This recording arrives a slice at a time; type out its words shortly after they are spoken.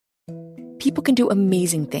People can do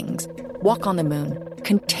amazing things. Walk on the moon,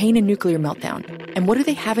 contain a nuclear meltdown. And what do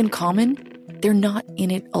they have in common? They're not in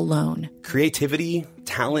it alone. Creativity,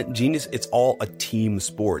 talent, genius, it's all a team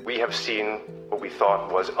sport. We have seen what we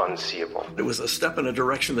thought was unseeable. It was a step in a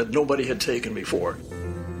direction that nobody had taken before.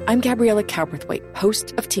 I'm Gabriella Cowperthwaite,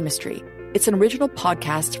 host of Teamistry. It's an original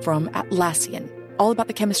podcast from Atlassian, all about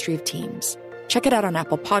the chemistry of teams. Check it out on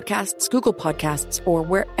Apple Podcasts, Google Podcasts, or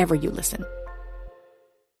wherever you listen.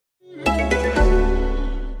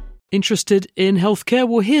 Interested in healthcare?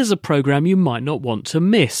 Well, here's a programme you might not want to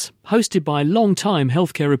miss. Hosted by long-time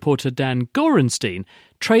healthcare reporter Dan Gorenstein,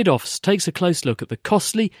 Trade-Offs takes a close look at the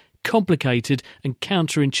costly, complicated and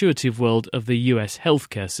counterintuitive world of the US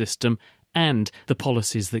healthcare system and the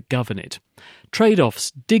policies that govern it.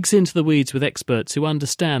 Trade-Offs digs into the weeds with experts who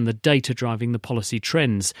understand the data driving the policy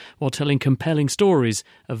trends while telling compelling stories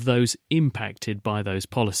of those impacted by those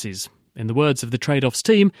policies. In the words of the Trade-Offs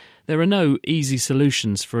team, there are no easy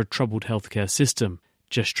solutions for a troubled healthcare system,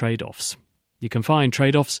 just trade-offs. You can find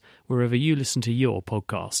Trade-Offs wherever you listen to your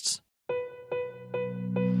podcasts.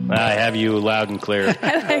 I have you loud and clear.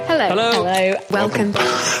 Hello. Welcome.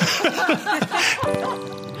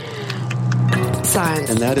 Science.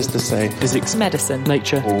 And that is to say, physics, medicine,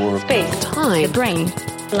 nature, or space, time, the brain,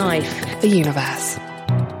 life, the universe.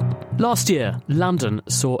 Last year, London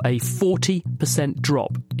saw a 40%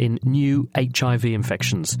 drop in new HIV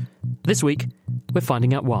infections. This week, we're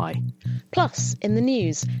finding out why. Plus, in the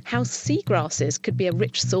news, how seagrasses could be a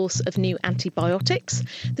rich source of new antibiotics,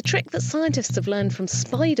 the trick that scientists have learned from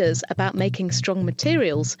spiders about making strong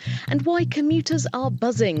materials, and why commuters are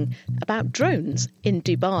buzzing about drones in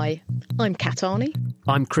Dubai. I'm Kat Arney.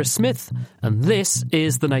 I'm Chris Smith, and this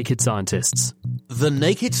is The Naked Scientists. The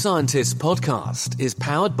Naked Scientists podcast is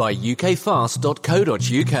powered by ukfast.co.uk.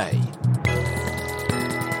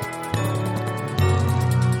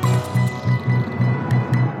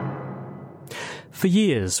 For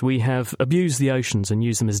years, we have abused the oceans and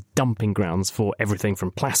used them as dumping grounds for everything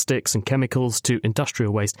from plastics and chemicals to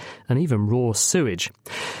industrial waste and even raw sewage.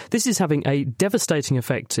 This is having a devastating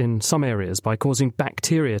effect in some areas by causing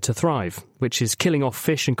bacteria to thrive, which is killing off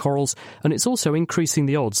fish and corals, and it's also increasing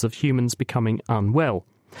the odds of humans becoming unwell.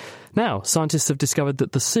 Now, scientists have discovered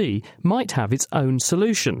that the sea might have its own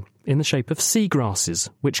solution in the shape of seagrasses,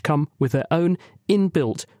 which come with their own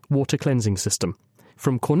inbuilt water cleansing system.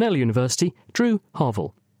 From Cornell University, Drew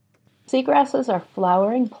Harville. Seagrasses are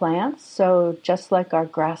flowering plants, so just like our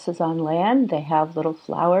grasses on land, they have little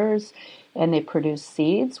flowers and they produce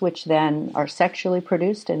seeds, which then are sexually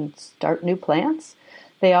produced and start new plants.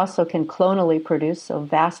 They also can clonally produce, so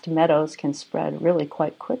vast meadows can spread really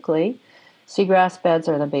quite quickly. Seagrass beds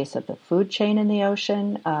are the base of the food chain in the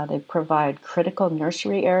ocean. They provide critical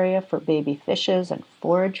nursery area for baby fishes and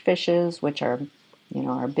forage fishes, which are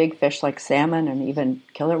our big fish like salmon and even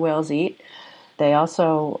killer whales eat. They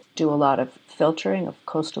also do a lot of filtering of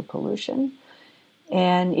coastal pollution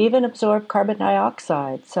and even absorb carbon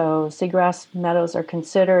dioxide. So seagrass meadows are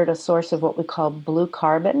considered a source of what we call blue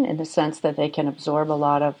carbon in the sense that they can absorb a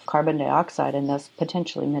lot of carbon dioxide and thus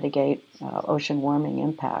potentially mitigate ocean warming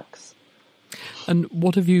impacts. And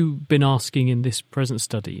what have you been asking in this present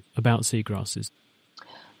study about seagrasses?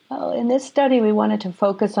 Well, in this study, we wanted to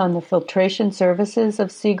focus on the filtration services of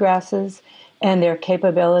seagrasses and their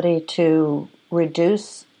capability to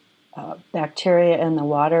reduce bacteria in the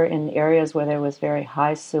water in areas where there was very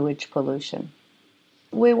high sewage pollution.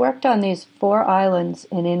 We worked on these 4 islands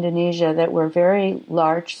in Indonesia that were very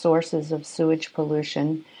large sources of sewage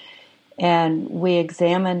pollution, and we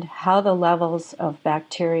examined how the levels of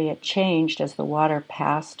bacteria changed as the water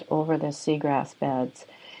passed over the seagrass beds.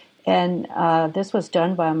 And this was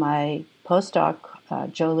done by my postdoc,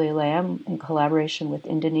 Jolie Lam, in collaboration with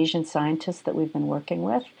Indonesian scientists that we've been working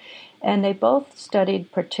with. And they both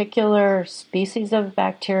studied particular species of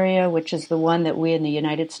bacteria, which is the one that we in the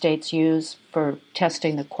United States use for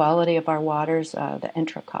testing the quality of our waters, the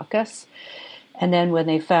Enterococcus. And then when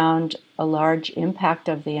they found a large impact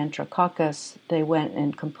of the Enterococcus, they went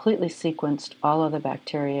and completely sequenced all of the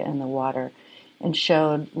bacteria in the water and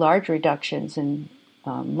showed large reductions in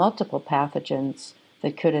multiple pathogens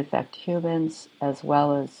that could affect humans as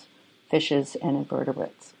well as fishes and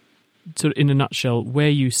invertebrates. So in a nutshell, where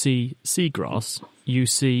you see seagrass, you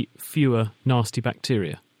see fewer nasty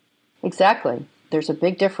bacteria. Exactly. There's a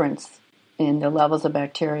big difference in the levels of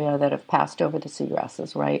bacteria that have passed over the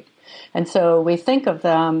seagrasses, right? And so we think of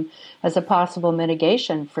them as a possible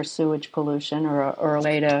mitigation for sewage pollution or a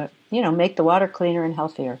way to, make the water cleaner and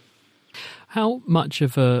healthier. How much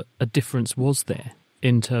of a difference was there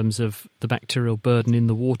in terms of the bacterial burden in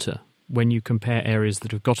the water when you compare areas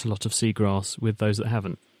that have got a lot of seagrass with those that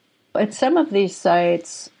haven't? At some of these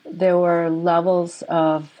sites, there were levels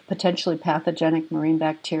of potentially pathogenic marine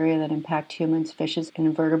bacteria that impact humans, fishes, and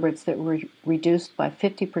invertebrates that were reduced by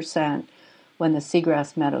 50% when the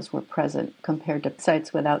seagrass meadows were present compared to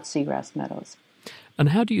sites without seagrass meadows. And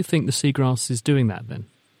how do you think the seagrass is doing that then?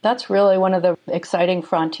 That's really one of the exciting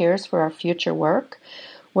frontiers for our future work.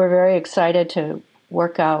 We're very excited to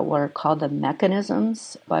work out what are called the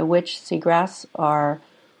mechanisms by which seagrass are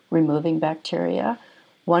removing bacteria.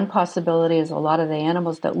 One possibility is a lot of the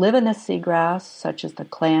animals that live in the seagrass, such as the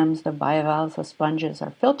clams, the bivalves, the sponges,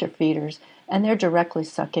 are filter feeders, and they're directly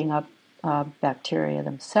sucking up bacteria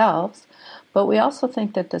themselves. But we also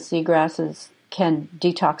think that the seagrasses can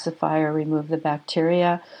detoxify or remove the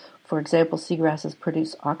bacteria. For example, seagrasses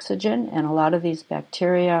produce oxygen, and a lot of these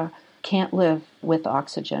bacteria can't live with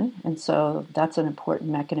oxygen, and so that's an important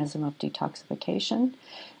mechanism of detoxification.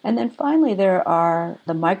 And then finally, there are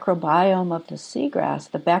the microbiome of the seagrass.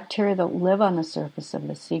 The bacteria that live on the surface of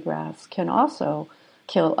the seagrass can also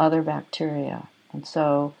kill other bacteria. And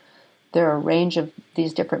so there are a range of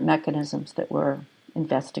these different mechanisms that we're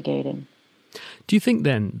investigating. Do you think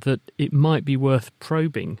then that it might be worth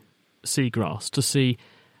probing seagrass to see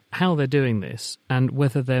how they're doing this and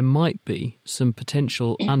whether there might be some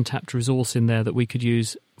potential untapped resource in there that we could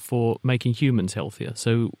use for making humans healthier?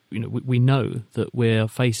 So, we know that we're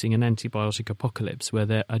facing an antibiotic apocalypse where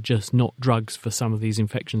there are just not drugs for some of these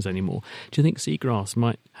infections anymore. Do you think seagrass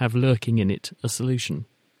might have lurking in it a solution?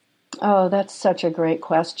 Oh, that's such a great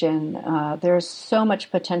question. There's so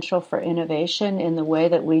much potential for innovation in the way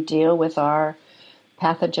that we deal with our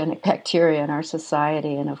pathogenic bacteria in our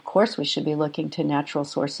society. And of course, we should be looking to natural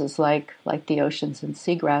sources like the oceans and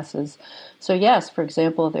seagrasses. So yes, for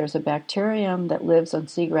example, there's a bacterium that lives on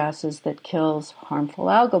seagrasses that kills harmful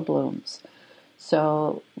algal blooms.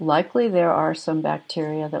 So likely there are some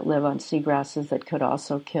bacteria that live on seagrasses that could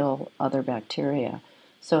also kill other bacteria.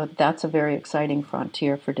 So that's a very exciting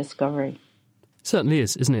frontier for discovery. Certainly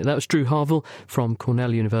is, isn't it? That was Drew Harville from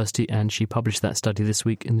Cornell University, and she published that study this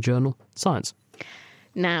week in the journal Science.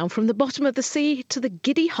 Now, from the bottom of the sea to the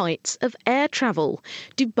giddy heights of air travel,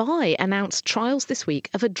 Dubai announced trials this week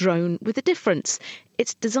of a drone with a difference.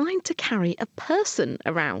 It's designed to carry a person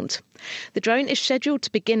around. The drone is scheduled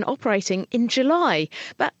to begin operating in July.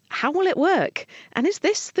 But how will it work? And is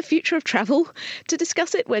this the future of travel? To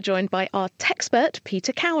discuss it, we're joined by our techspert,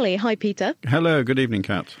 Peter Cowley. Hi, Peter. Hello, good evening,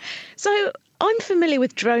 Kat. So I'm familiar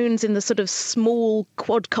with drones in the sort of small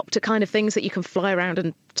quadcopter kind of things that you can fly around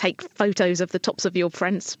and take photos of the tops of your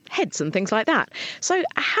friends' heads and things like that. So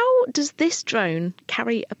how does this drone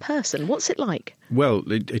carry a person? What's it like? Well,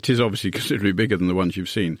 it is obviously considerably bigger than the ones you've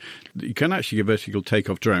seen. You can actually get vertical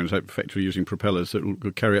takeoff drones, effectively using propellers that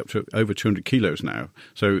will carry up to over 200 kilos now.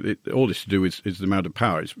 So all this to do is the amount of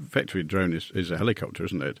power. It's effectively a drone is a helicopter,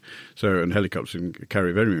 isn't it? And helicopters can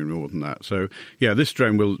carry very more than that. So, yeah, this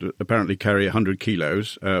drone will apparently carry 100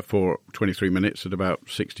 kilos for 23 minutes at about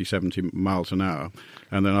 60, 70 miles an hour.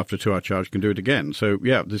 And then after a 2-hour charge, you can do it again. So,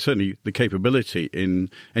 yeah, there's certainly the capability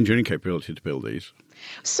engineering capability to build these.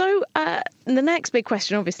 So the next big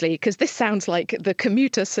question, obviously, because this sounds like the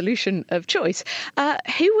commuter solution of choice,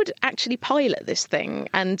 who would actually pilot this thing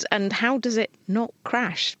and how does it not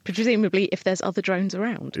crash, presumably if there's other drones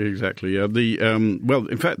around? Exactly, yeah. Well,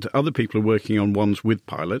 in fact, other people are working on ones with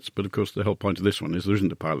pilots, but of course the whole point of this one is there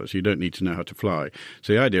isn't a pilot, so you don't need to know how to fly.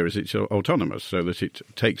 So the idea is it's autonomous, so that it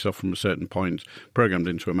takes off from a certain point, programmed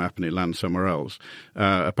into a map, and it lands somewhere else.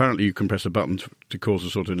 Apparently you can press a button to cause a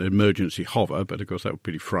sort of an emergency hover, but of course that would be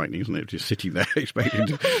pretty frightening, isn't it? Just sitting there expecting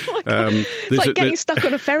to... It's like getting stuck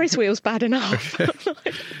on a Ferris wheel's bad enough.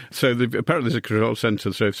 So apparently there's a control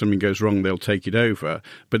centre, so if something goes wrong, they'll take it over.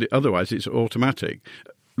 But otherwise, it's automatic.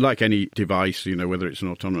 Like any device, whether it's an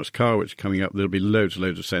autonomous car which is coming up, there'll be loads of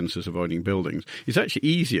sensors avoiding buildings. It's actually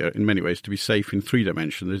easier in many ways to be safe in 3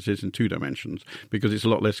 dimensions than it is in 2 dimensions because it's a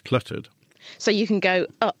lot less cluttered. So you can go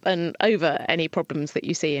up and over any problems that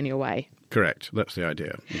you see in your way? Correct. That's the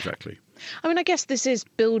idea. Exactly. I mean, I guess this is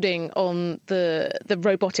building on the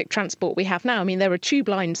robotic transport we have now. I mean, there are tube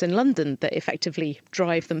lines in London that effectively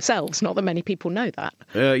drive themselves. Not that many people know that.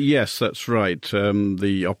 Yes, that's right.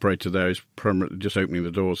 The operator there is permanently just opening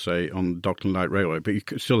the doors, say, on Dockland Light Railway, but you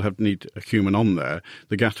still need a human on there.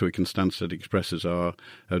 The Gatwick and Stansted Expresses are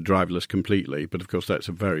driverless completely, but of course that's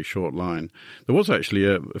a very short line. There was actually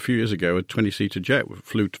a few years ago a 20-seater jet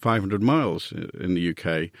flew 500 miles in the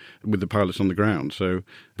UK with the pilots on the ground. So,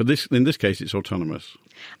 but in this case, it's autonomous.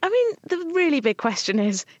 I mean, the really big question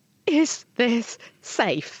is this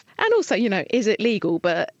safe? And also, is it legal,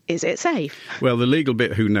 but is it safe? Well, the legal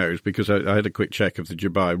bit, who knows, because I had a quick check of the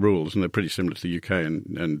Dubai rules, and they're pretty similar to the UK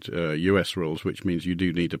and US rules, which means you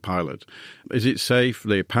do need a pilot. Is it safe?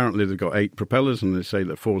 Apparently they've got 8 propellers, and they say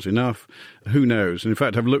that 4's enough. Who knows? And in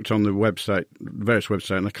fact, I've looked on the various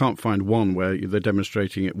websites, and I can't find one where they're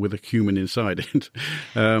demonstrating it with a human inside it.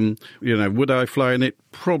 Would I fly in it?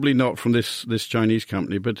 Probably not from this Chinese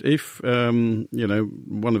company. But if, one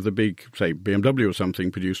of the big, say, BMW or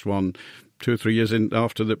something produced one 2 or 3 years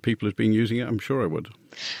after that people have been using it, I'm sure I would.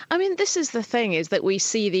 I mean, this is the thing, is that we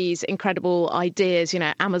see these incredible ideas.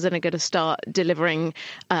 Amazon are going to start delivering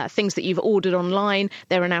things that you've ordered online.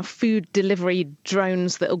 There are now food delivery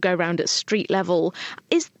drones that will go around at street level.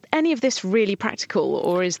 Is any of this really practical,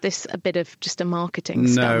 or is this a bit of just a marketing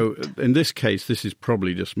stunt? No, in this case, this is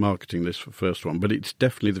probably just marketing, this first one, but it's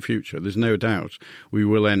definitely the future. There's no doubt we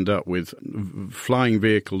will end up with flying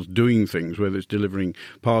vehicles doing things, whether it's delivering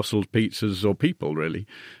parcels, pizzas, or people, really.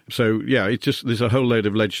 So, yeah, there's a whole load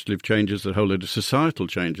of legislative changes, a whole load of societal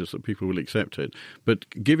changes that people will accept it. But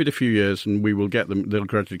give it a few years and we will get them. They'll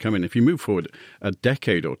gradually come in. If you move forward a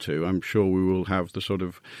decade or two, I'm sure we will have the sort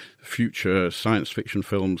of future science fiction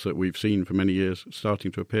films that we've seen for many years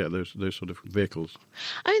starting to appear, those sort of vehicles.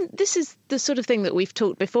 I mean, this is the sort of thing that we've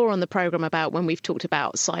talked before on the programme about when we've talked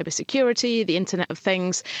about cybersecurity, the Internet of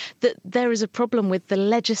Things, that there is a problem with the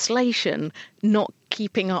legislation not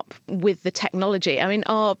keeping up with the technology. I mean,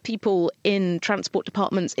 are people in transport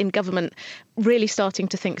departments, in government, really starting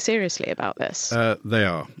to think seriously about this? They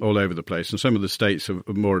are, all over the place. And some of the states are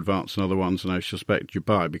more advanced than other ones, and I suspect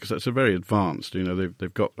Dubai, because that's a very advanced,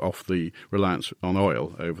 they've got off the reliance on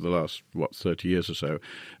oil over the last, 30 years or so.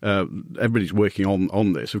 Everybody's working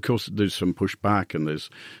on this. Of course, there's some pushback, and there's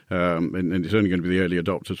and it's only going to be the early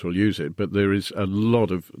adopters who will use it, but there is a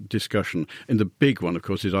lot of discussion. And the big one, of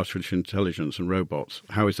course, is artificial intelligence and robots.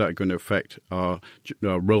 How is that going to affect our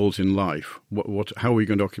roles in life? How are we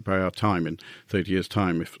going to occupy our time in 30 years'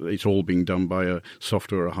 time if it's all being done by a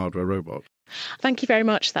software or a hardware robot? Thank you very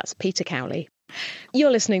much. That's Peter Cowley.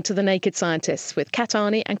 You're listening to The Naked Scientists with Kat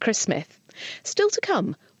Arney and Chris Smith. Still to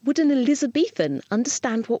come, would an Elizabethan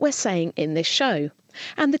understand what we're saying in this show?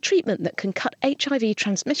 And the treatment that can cut HIV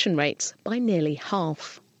transmission rates by nearly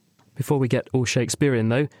half. Before we get all Shakespearean,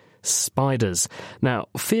 though, spiders. Now,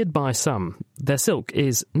 feared by some, their silk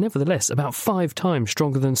is nevertheless about 5 times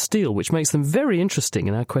stronger than steel, which makes them very interesting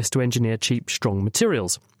in our quest to engineer cheap, strong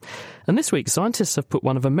materials. And this week, scientists have put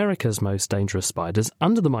one of America's most dangerous spiders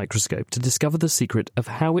under the microscope to discover the secret of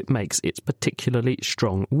how it makes its particularly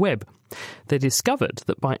strong web. They discovered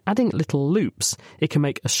that by adding little loops, it can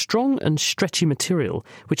make a strong and stretchy material,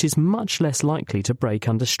 which is much less likely to break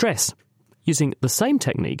under stress. Using the same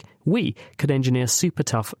technique, we could engineer super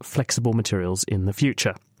tough, flexible materials in the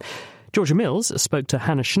future. Georgia Mills spoke to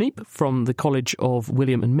Hannah Schneep from the College of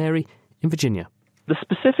William and Mary in Virginia. The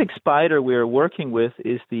specific spider we're working with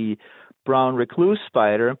is the brown recluse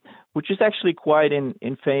spider, which is actually quite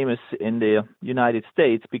infamous in the United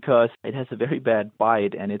States because it has a very bad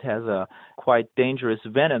bite and it has a quite dangerous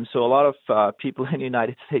venom. So a lot of people in the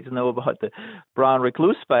United States know about the brown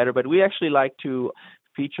recluse spider, but we actually like to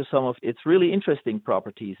feature some of its really interesting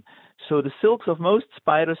properties. So the silks of most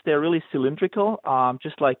spiders, they're really cylindrical,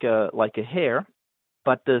 just like a hair.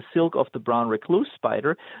 But the silk of the brown recluse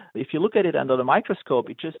spider, if you look at it under the microscope,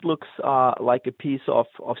 it just looks like a piece of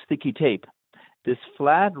sticky tape. This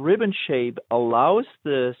flat ribbon shape allows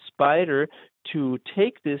the spider to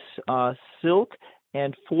take this silk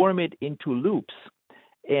and form it into loops.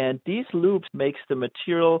 And these loops makes the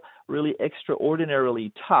material really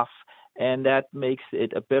extraordinarily tough. And that makes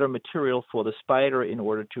it a better material for the spider in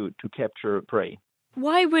order to capture prey.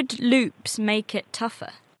 Why would loops make it tougher?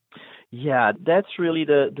 Yeah, that's really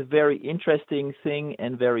the very interesting thing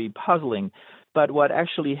and very puzzling. But what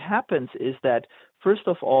actually happens is that, first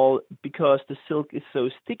of all, because the silk is so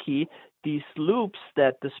sticky, these loops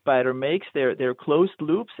that the spider makes, they're closed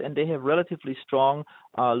loops and they have relatively strong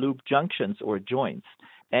loop junctions or joints.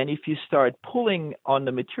 And if you start pulling on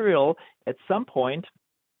the material, at some point,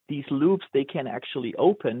 these loops, they can actually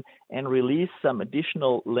open and release some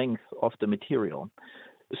additional length of the material.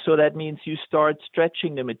 So that means you start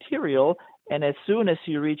stretching the material, and as soon as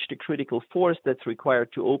you reach the critical force that's required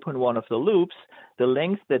to open one of the loops, the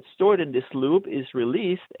length that's stored in this loop is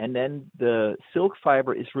released, and then the silk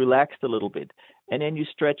fiber is relaxed a little bit. And then you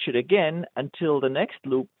stretch it again until the next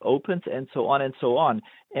loop opens, and so on and so on.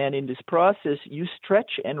 And in this process, you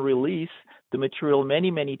stretch and release the material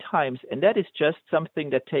many, many times. And that is just something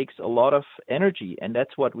that takes a lot of energy. And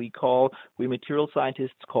that's what we material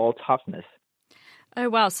scientists call toughness. Oh,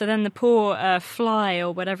 wow. So then the poor fly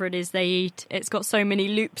or whatever it is they eat, it's got so many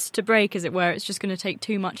loops to break, as it were, it's just going to take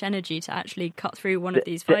too much energy to actually cut through one of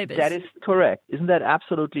these fibers. That is correct. Isn't that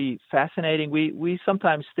absolutely fascinating? We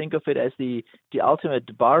sometimes think of it as the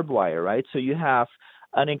ultimate barbed wire, right? So you have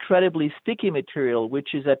an incredibly sticky material, which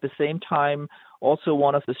is at the same time also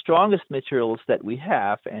one of the strongest materials that we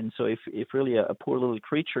have. And so if really a poor little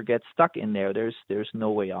creature gets stuck in there, there's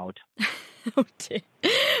no way out. Oh dear.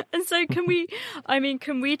 And so can we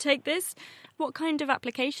take this? What kind of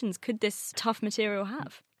applications could this tough material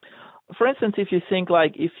have? For instance, if you think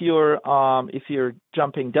like if you're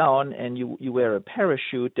jumping down and you wear a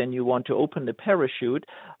parachute, then you want to open the parachute,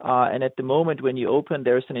 and at the moment when you open,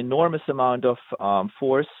 there's an enormous amount of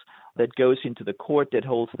force that goes into the cord that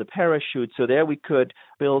holds the parachute. So there we could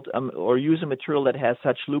build or use a material that has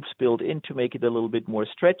such loops built in to make it a little bit more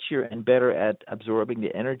stretchier and better at absorbing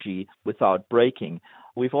the energy without breaking.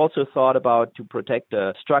 We've also thought about to protect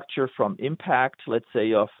the structure from impact, let's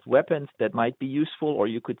say, of weapons that might be useful, or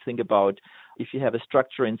you could think about if you have a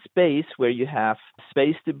structure in space where you have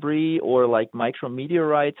space debris or like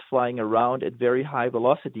micrometeorites flying around at very high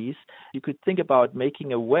velocities, you could think about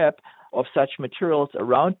making a web of such materials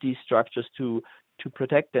around these structures to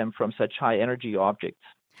protect them from such high energy objects.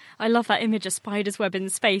 I love that image of spider's web in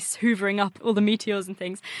space, hoovering up all the meteors and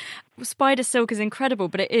things. Spider silk is incredible,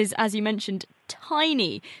 but it is, as you mentioned,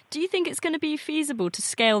 tiny. Do you think it's going to be feasible to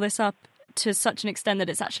scale this up to such an extent that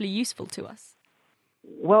it's actually useful to us?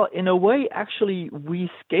 Well, in a way, actually, we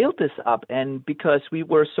scaled this up, and because we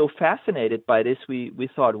were so fascinated by this, we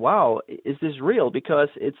thought, wow, is this real? Because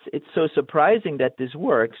it's so surprising that this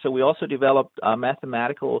works. So we also developed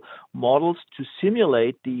mathematical models to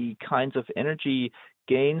simulate the kinds of energy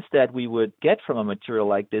gains that we would get from a material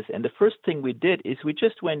like this. And the first thing we did is we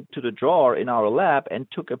just went to the drawer in our lab and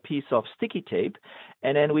took a piece of sticky tape,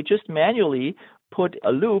 and then we just manually put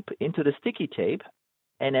a loop into the sticky tape.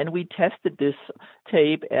 And then we tested this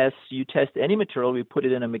tape as you test any material. We put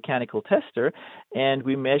it in a mechanical tester, and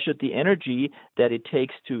we measured the energy that it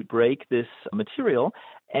takes to break this material.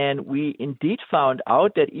 And we indeed found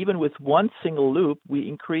out that even with one single loop, we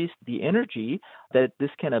increased the energy that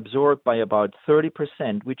this can absorb by about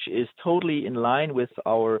 30%, which is totally in line with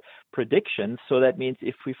our predictions. So that means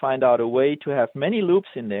if we find out a way to have many loops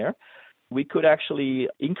in there, we could actually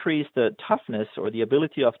increase the toughness or the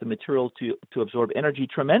ability of the material to absorb energy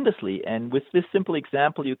tremendously. And with this simple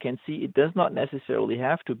example, you can see it does not necessarily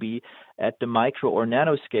have to be at the micro or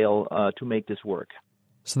nano scale to make this work.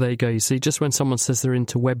 So there you go. You see, just when someone says they're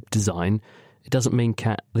into web design, it doesn't mean,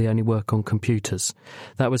 Kat, they only work on computers.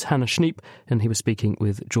 That was Hannah Schneep, and he was speaking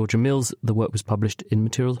with Georgia Mills. The work was published in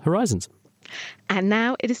Materials Horizons. And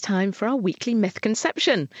now it is time for our weekly myth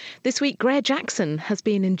conception. This week, Greer Jackson has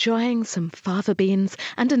been enjoying some fava beans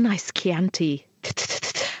and a nice Chianti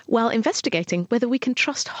while investigating whether we can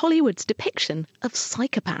trust Hollywood's depiction of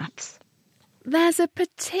psychopaths. There's a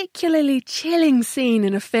particularly chilling scene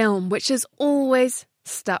in a film which has always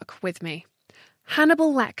stuck with me.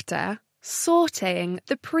 Hannibal Lecter sautéing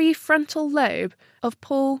the prefrontal lobe of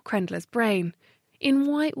Paul Krendler's brain in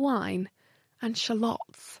white wine and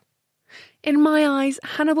shallots. In my eyes,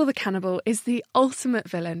 Hannibal the Cannibal is the ultimate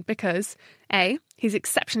villain because A, he's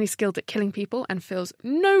exceptionally skilled at killing people and feels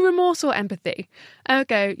no remorse or empathy.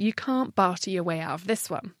 Ergo, you can't barter your way out of this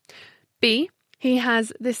one. B, he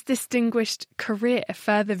has this distinguished career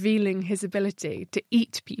further revealing his ability to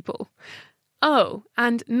eat people. Oh,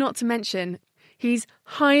 and not to mention, he's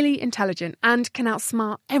highly intelligent and can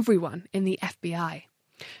outsmart everyone in the FBI.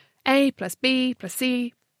 A plus B plus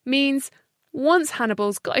C means once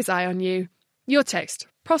Hannibal's got his eye on you, you're toast,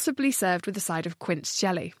 possibly served with a side of quince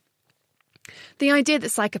jelly. The idea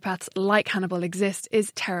that psychopaths like Hannibal exist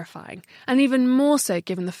is terrifying, and even more so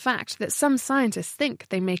given the fact that some scientists think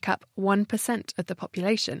they make up 1% of the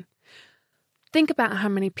population. Think about how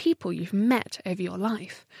many people you've met over your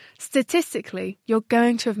life. Statistically, you're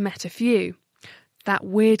going to have met a few. That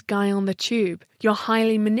weird guy on the tube, your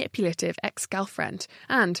highly manipulative ex-girlfriend,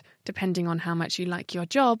 and, depending on how much you like your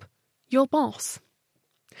job, your boss.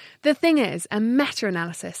 The thing is, a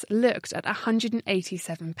meta-analysis looked at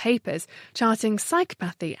 187 papers charting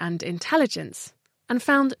psychopathy and intelligence and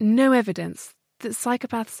found no evidence that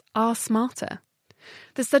psychopaths are smarter.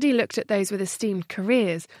 The study looked at those with esteemed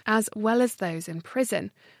careers as well as those in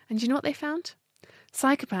prison, and you know what they found?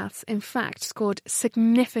 Psychopaths, in fact, scored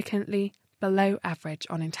significantly below average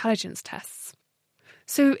on intelligence tests.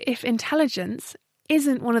 So if intelligence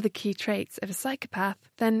isn't one of the key traits of a psychopath,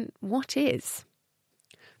 then what is?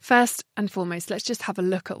 First and foremost, let's just have a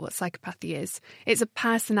look at what psychopathy is. It's a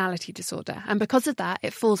personality disorder, and because of that,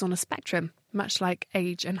 it falls on a spectrum. much like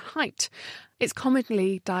age and height. It's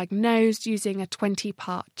commonly diagnosed using a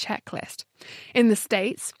 20-part checklist. In the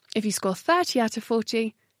States, if you score 30 out of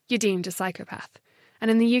 40, you're deemed a psychopath.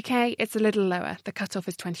 And in the UK, it's a little lower. The cutoff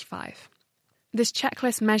is 25. This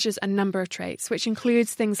checklist measures a number of traits, which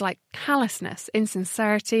includes things like callousness,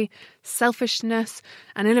 insincerity, selfishness,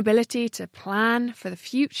 an inability to plan for the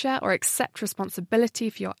future or accept responsibility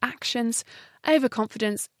for your actions,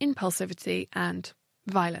 overconfidence, impulsivity, and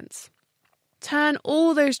violence. Turn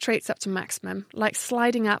all those traits up to maximum, like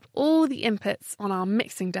sliding up all the inputs on our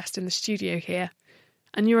mixing desk in the studio here,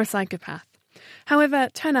 and you're a psychopath. However,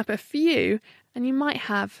 turn up a few, and you might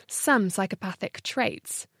have some psychopathic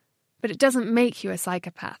traits. But it doesn't make you a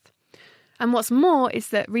psychopath. And what's more is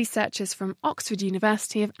that researchers from Oxford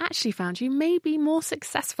University have actually found you may be more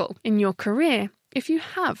successful in your career if you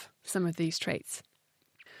have some of these traits.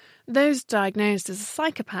 Those diagnosed as a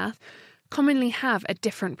psychopath commonly have a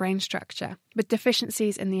different brain structure, with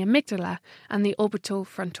deficiencies in the amygdala and the orbital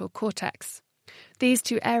frontal cortex. These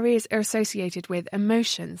two areas are associated with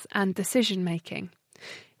emotions and decision-making.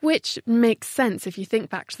 Which makes sense if you think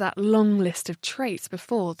back to that long list of traits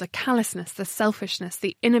before: the callousness, the selfishness,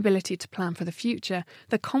 the inability to plan for the future,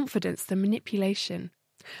 the confidence, the manipulation.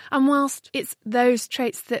 And whilst it's those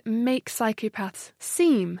traits that make psychopaths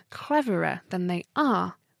seem cleverer than they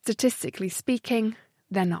are, statistically speaking,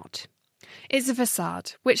 they're not. It's a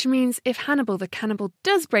facade, which means if Hannibal the Cannibal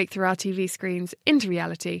does break through our TV screens into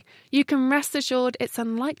reality, you can rest assured it's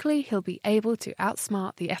unlikely he'll be able to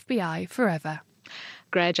outsmart the FBI forever.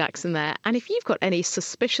 Greer Jackson there. And if you've got any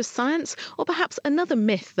suspicious science or perhaps another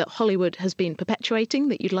myth that Hollywood has been perpetuating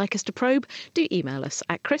that you'd like us to probe, do email us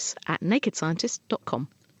at chris@nakedscientist.com.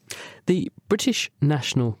 The British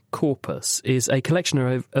National Corpus is a collection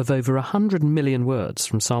of over 100 million words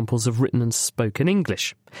from samples of written and spoken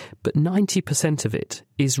English. But 90% of it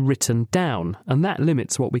is written down, and that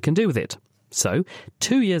limits what we can do with it. So,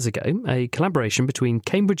 2 years ago, a collaboration between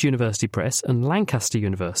Cambridge University Press and Lancaster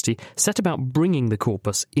University set about bringing the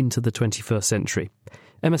corpus into the 21st century.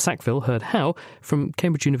 Emma Sackville heard how from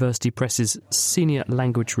Cambridge University Press's Senior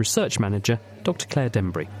Language Research Manager, Dr. Claire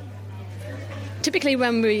Denbury. Typically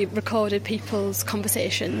when we recorded people's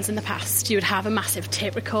conversations in the past, you would have a massive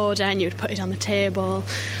tape recorder and you would put it on the table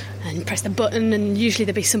and press the button, and usually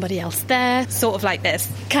there'd be somebody else there. Sort of like this.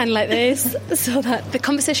 Kind of like this. So that the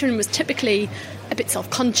conversation was typically a bit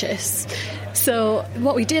self-conscious. So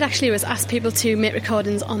what we did actually was ask people to make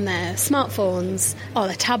recordings on their smartphones or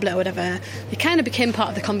their tablet or whatever. It kind of became part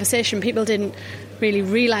of the conversation. People didn't really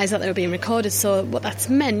realise that they were being recorded. So what that's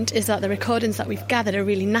meant is that the recordings that we've gathered are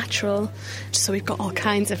really natural. So we've got all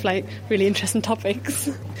kinds of really interesting topics.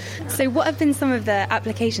 So what have been some of the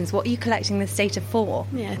applications? What are you collecting this data for?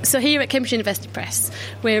 Yeah. So here at Cambridge University Press,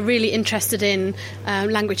 we're really interested in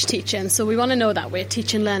language teaching. So we want to know that we're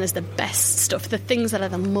teaching learners the best stuff, the things that are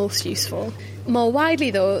the most useful. More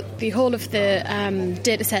widely, though, the whole of the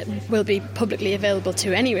data set will be publicly available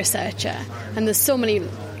to any researcher. And there's so many,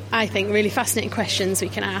 I think, really fascinating questions we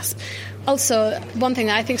can ask. Also, one thing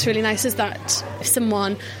that I think is really nice is that if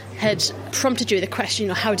someone had prompted you with a question,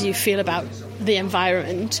 how do you feel about the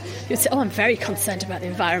environment? You'd say, I'm very concerned about the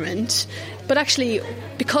environment. But actually,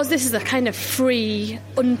 because this is a kind of free,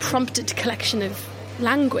 unprompted collection of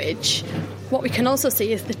language, what we can also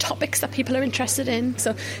see is the topics that people are interested in.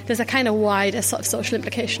 So there's a kind of wider sort of social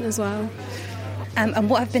implication as well. And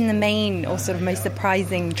what have been the main or sort of most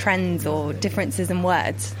surprising trends or differences in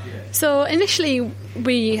words? So initially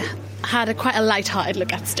we had quite a light-hearted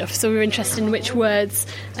look at stuff. So we were interested in which words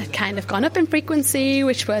had kind of gone up in frequency,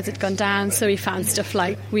 which words had gone down. So we found stuff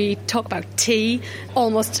like, we talk about tea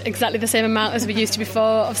almost exactly the same amount as we used to before.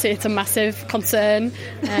 Obviously it's a massive concern.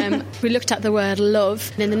 We looked at the word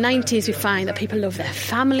love. And in the 90s we find that people love their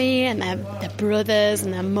family and their brothers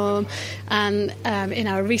and their mum. And in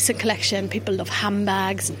our recent collection, people love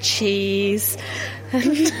handbags and cheese.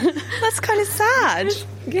 That's kind of sad.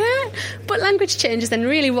 Yeah, but language changes, and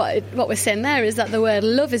really what we're saying there is that the word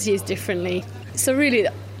love is used differently. So really,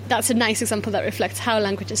 that's a nice example that reflects how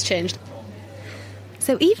language has changed.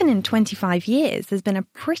 So even in 25 years, there's been a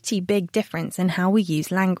pretty big difference in how we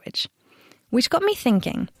use language. Which got me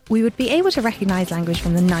thinking, we would be able to recognise language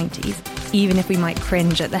from the 90s, even if we might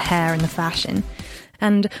cringe at the hair and the fashion.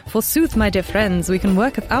 And forsooth, my dear friends, we can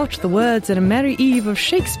work out the words in a merry eve of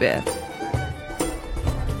Shakespeare.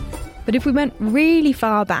 But if we went really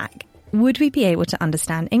far back, would we be able to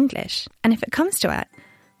understand English? And if it comes to it,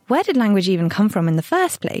 where did language even come from in the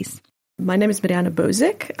first place? My name is Mariana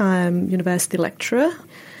Bozek. I'm a university lecturer,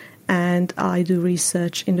 and I do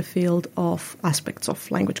research in the field of aspects of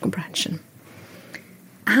language comprehension.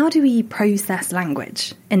 How do we process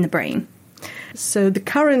language in the brain? So the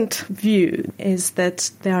current view is that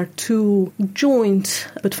there are two joint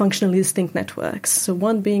but functionally distinct networks. So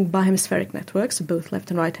one being bihemispheric networks, so both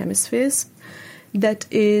left and right hemispheres. That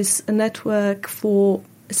is a network for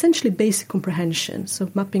essentially basic comprehension, so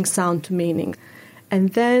mapping sound to meaning.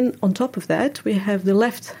 And then on top of that, we have the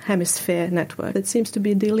left hemisphere network that seems to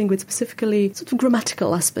be dealing with specifically sort of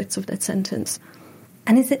grammatical aspects of that sentence.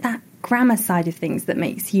 And is it that grammar side of things that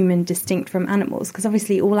makes human distinct from animals? Because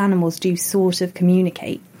obviously all animals do sort of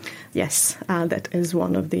communicate. Yes, that is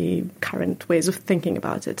one of the current ways of thinking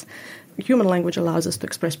about it. Human language allows us to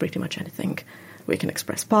express pretty much anything. We can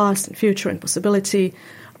express past and future and possibility,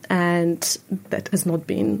 and that has not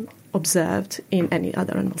been observed in any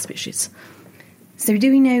other animal species. So do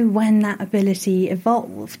we know when that ability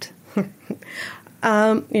evolved?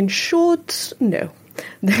 In short, no.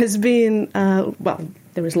 There's been,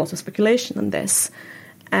 there is a lot of speculation on this.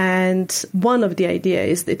 And one of the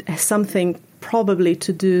ideas is that it has something probably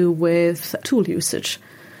to do with tool usage,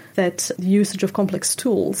 that the usage of complex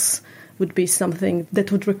tools would be something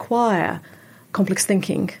that would require complex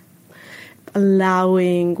thinking,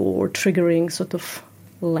 allowing or triggering sort of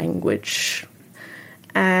language.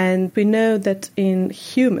 And we know that in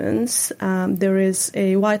humans, there is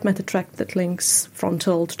a white matter tract that links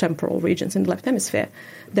frontal to temporal regions in the left hemisphere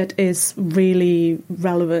that is really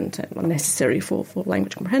relevant and necessary for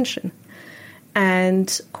language comprehension.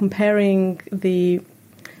 And comparing the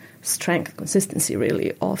strength, consistency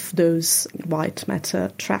really, of those white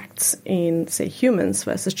matter tracts in, say, humans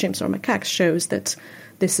versus chimps or macaques shows that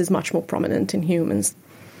this is much more prominent in humans.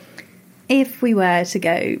 If we were to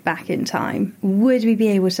go back in time, would we be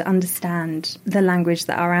able to understand the language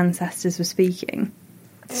that our ancestors were speaking?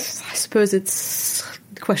 I suppose it's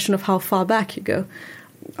a question of how far back you go.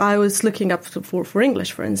 I was looking up for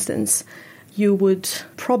English, for instance. You would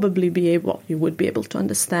probably be able to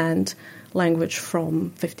understand language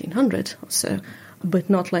from 1500 or so, but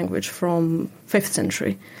not language from 5th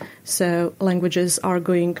century. So languages are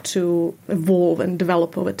going to evolve and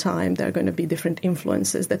develop over time. There are going to be different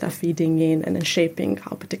influences that are feeding in and then shaping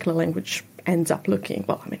how a particular language ends up looking.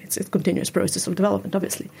 Well, I mean, it's a continuous process of development,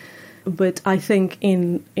 obviously. But I think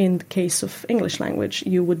in the case of English language,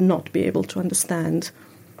 you would not be able to understand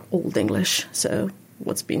Old English, so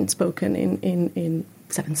what's been spoken in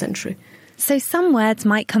 7th century. So some words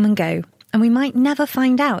might come and go, and we might never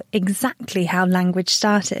find out exactly how language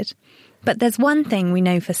started. But there's one thing we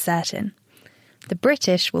know for certain. The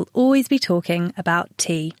British will always be talking about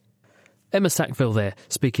tea. Emma Sackville there,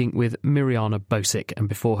 speaking with Mirjana Bosic, and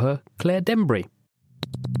before her, Claire Denbury.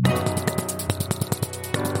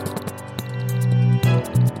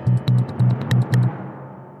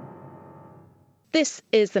 This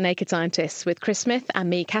is The Naked Scientists with Chris Smith and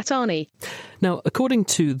me, Kat Arney. Now, according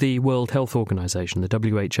to the World Health Organization, the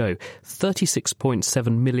WHO,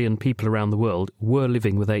 36.7 million people around the world were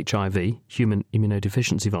living with HIV, human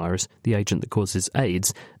immunodeficiency virus, the agent that causes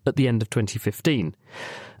AIDS, at the end of 2015.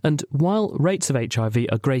 And while rates of HIV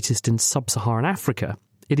are greatest in sub-Saharan Africa,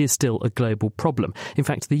 it is still a global problem. In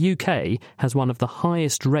fact, the UK has one of the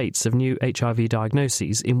highest rates of new HIV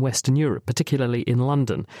diagnoses in Western Europe, particularly in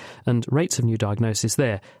London, and rates of new diagnoses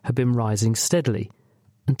there have been rising steadily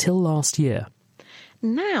until last year.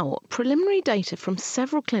 Now, preliminary data from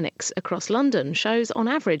several clinics across London shows, on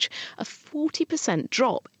average, a 40%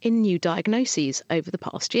 drop in new diagnoses over the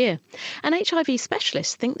past year. And HIV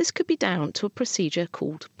specialists think this could be down to a procedure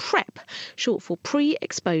called PrEP, short for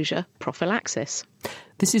pre-exposure prophylaxis.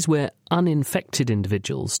 This is where uninfected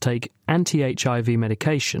individuals take anti-HIV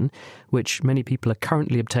medication, which many people are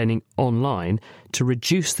currently obtaining online, to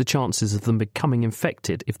reduce the chances of them becoming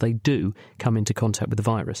infected if they do come into contact with the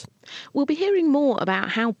virus. We'll be hearing more about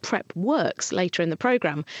how PrEP works later in the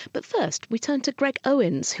programme, but first we turn to Greg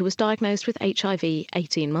Owens, who was diagnosed with HIV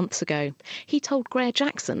 18 months ago. He told Greer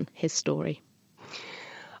Jackson his story.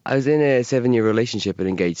 I was in a 7-year relationship and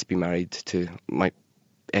engaged to be married to my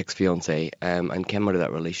ex-fiancée, and came out of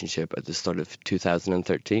that relationship at the start of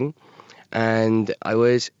 2013. And I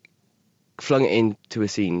was flung into a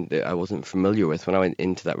scene that I wasn't familiar with. When I went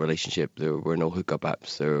into that relationship, there were no hookup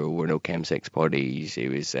apps, there were no chemsex parties. It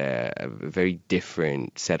was a very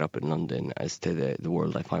different setup in London as to the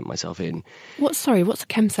world I find myself in. What's a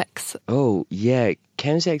chemsex? Oh, yeah.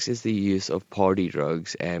 Chemsex is the use of party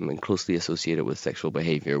drugs and closely associated with sexual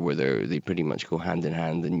behaviour, where they pretty much go hand in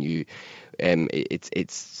hand, and you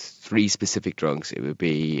it's 3 specific drugs. It would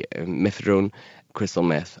be methadone, crystal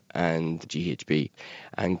meth and GHB,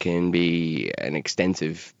 and can be an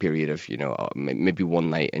extensive period of, maybe one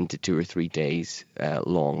night into 2 or 3 days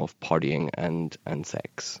long of partying and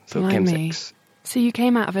sex. So Blimey. chemsex. So you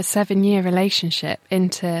came out of a 7-year relationship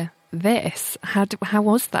into this. How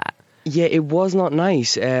was that? Yeah, it was not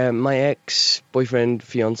nice. My ex-boyfriend,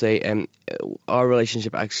 fiance, our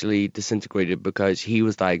relationship actually disintegrated because he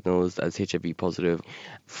was diagnosed as HIV positive.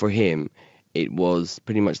 For him, it was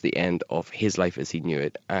pretty much the end of his life as he knew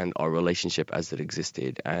it and our relationship as it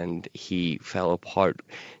existed, and he fell apart.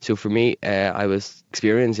 So for me, I was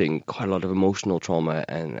experiencing quite a lot of emotional trauma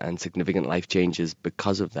and significant life changes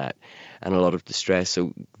because of that, and a lot of distress.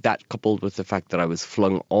 So that, coupled with the fact that I was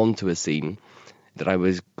flung onto a scene that I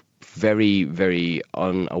was very, very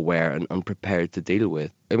unaware and unprepared to deal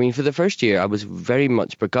with. I mean, for the first year, I was very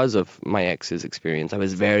much, because of my ex's experience, I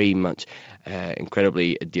was very much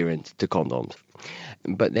incredibly adherent to condoms.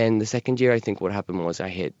 But then the second year, I think what happened was I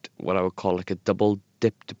hit what I would call like a double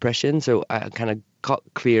dip depression. So I kind of got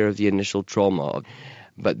clear of the initial trauma,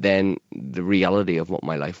 but then the reality of what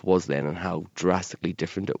my life was then and how drastically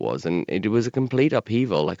different it was. And it was a complete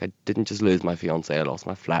upheaval. Like, I didn't just lose my fiance, I lost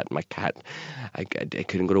my flat, my cat. I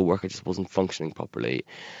couldn't go to work, I just wasn't functioning properly.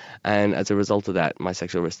 And as a result of that, my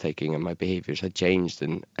sexual risk-taking and my behaviours had changed.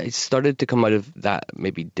 And I started to come out of that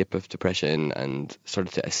maybe dip of depression and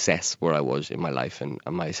started to assess where I was in my life and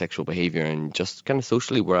my sexual behaviour, and just kind of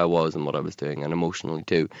socially where I was and what I was doing, and emotionally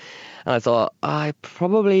too. And I thought, I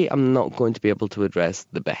probably am not going to be able to address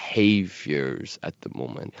the behaviours at the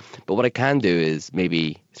moment. But what I can do is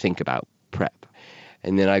maybe think about PrEP.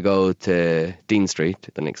 And then I go to Dean Street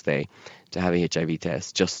the next day to have a HIV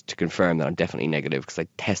test, just to confirm that I'm definitely negative, because I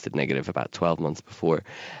tested negative about 12 months before.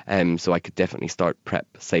 So I could definitely start PrEP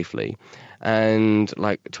safely. And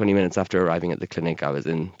like 20 minutes after arriving at the clinic, I was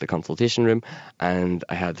in the consultation room and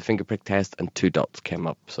I had the finger prick test and 2 dots came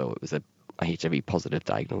up. So it was a HIV positive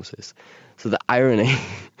diagnosis. So the irony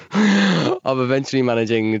of eventually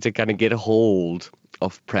managing to kind of get a hold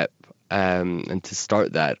of PrEP and to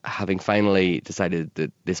start that, having finally decided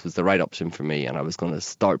that this was the right option for me and I was going to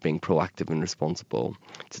start being proactive and responsible,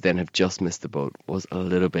 to then have just missed the boat was a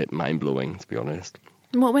little bit mind-blowing, to be honest.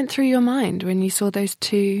 What went through your mind when you saw those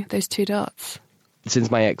two dots?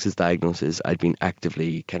 Since my ex's diagnosis, I'd been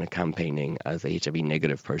actively kind of campaigning as a HIV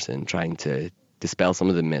negative person, trying to dispel some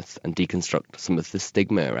of the myths and deconstruct some of the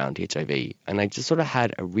stigma around HIV. And I just sort of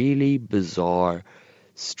had a really bizarre,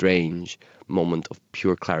 strange moment of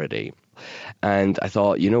pure clarity. And I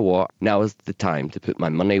thought, you know what, now is the time to put my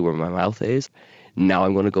money where my mouth is. Now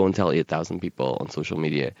I'm going to go and tell 8,000 people on social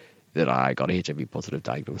media that I got a HIV positive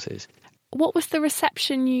diagnosis. What was the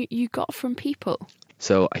reception you got from people?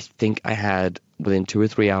 So I think I had, within 2 or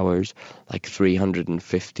 3 hours, like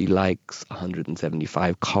 350 likes,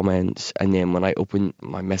 175 comments. And then when I opened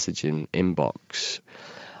my messaging inbox,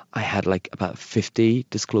 I had like about 50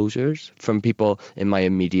 disclosures from people in my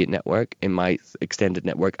immediate network, in my extended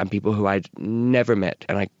network, and people who I'd never met.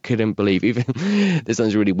 And I couldn't believe, even, this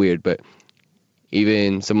sounds really weird, but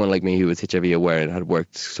even someone like me who was HIV aware and had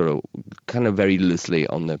worked sort of kind of very loosely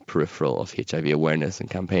on the peripheral of HIV awareness and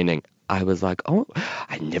campaigning, I was like, oh,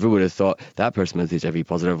 I never would have thought that person was HIV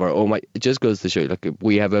positive, or, oh my, it just goes to show, like,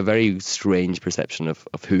 we have a very strange perception of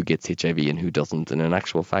who gets HIV and who doesn't. And in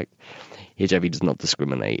actual fact, HIV does not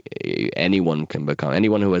discriminate. Anyone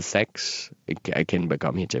who has sex can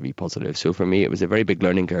become HIV positive. So for me, it was a very big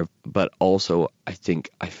learning curve, but also I think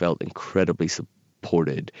I felt incredibly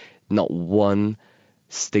supported. Not one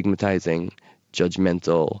stigmatizing,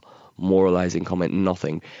 judgmental, moralizing comment,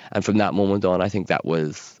 nothing. And from that moment on, I think that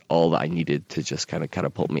was all that I needed to just kind of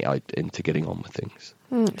catapult me out into getting on with things.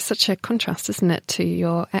 It's such a contrast, isn't it, to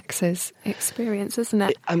your ex's experience, isn't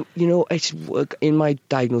it? You know, it's in my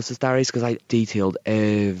diagnosis diaries, because I detailed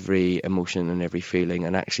every emotion and every feeling,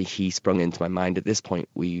 and actually he sprung into my mind. At this point,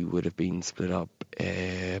 we would have been split up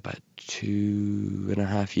about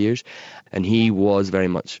 2.5 years, and he was very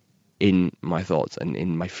much in my thoughts and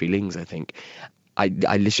in my feelings, I think. I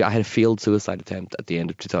had a failed suicide attempt at the end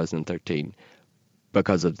of 2013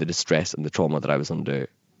 because of the distress and the trauma that I was under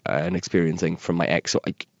and experiencing from my ex. So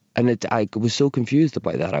I was so confused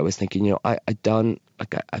about that. I was thinking, you know,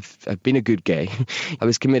 I've been a good gay. I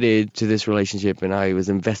was committed to this relationship and I was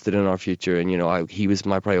invested in our future, and, you know, he was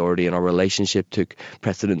my priority, and our relationship took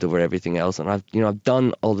precedent over everything else. And I've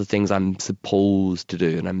done all the things I'm supposed to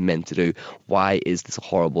do and I'm meant to do. Why is this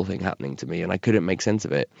horrible thing happening to me? And I couldn't make sense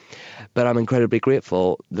of it. But I'm incredibly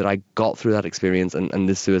grateful that I got through that experience and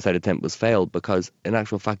this suicide attempt was failed, because in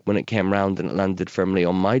actual fact, when it came round and it landed firmly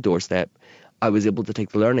on my doorstep, I was able to take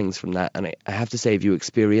the learnings from that. And I have to say, if you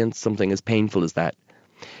experience something as painful as that,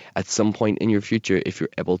 at some point in your future, if you're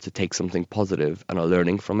able to take something positive and a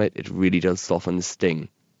learning from it, it really does soften the sting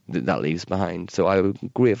that leaves behind. So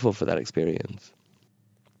I'm grateful for that experience.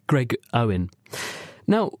 Greg Owen.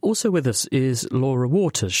 Now, also with us is Laura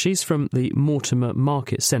Waters. She's from the Mortimer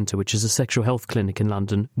Market Centre, which is a sexual health clinic in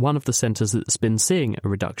London, one of the centres that's been seeing a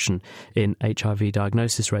reduction in HIV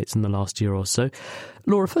diagnosis rates in the last year or so.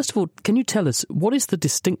 Laura, first of all, can you tell us what is the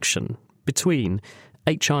distinction between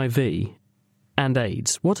HIV and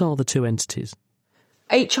AIDS? What are the two entities?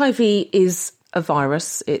 HIV is a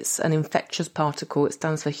virus. It's an infectious particle. It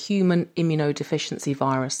stands for human immunodeficiency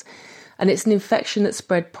virus. And it's an infection that's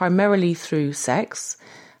spread primarily through sex,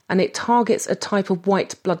 and it targets a type of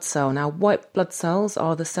white blood cell. Now, white blood cells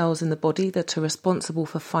are the cells in the body that are responsible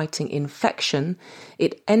for fighting infection.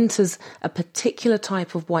 It enters a particular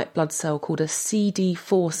type of white blood cell called a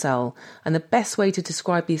CD4 cell. And the best way to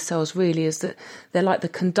describe these cells really is that they're like the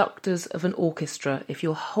conductors of an orchestra. If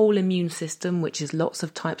your whole immune system, which is lots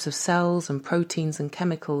of types of cells and proteins and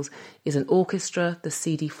chemicals, is an orchestra, the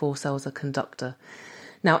CD4 cells are conductor.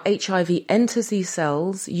 Now, HIV enters these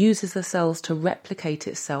cells, uses the cells to replicate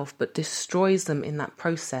itself, but destroys them in that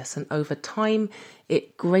process. And over time,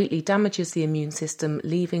 it greatly damages the immune system,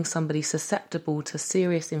 leaving somebody susceptible to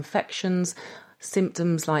serious infections,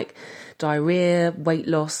 symptoms like diarrhea, weight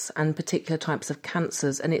loss, and particular types of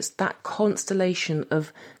cancers. And it's that constellation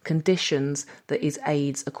of conditions that is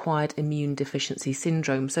AIDS, acquired immune deficiency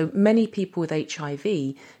syndrome. So many people with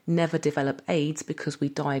HIV never develop AIDS because we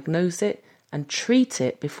diagnose it and treat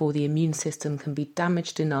it before the immune system can be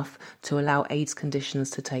damaged enough to allow AIDS conditions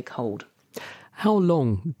to take hold. How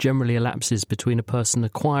long generally elapses between a person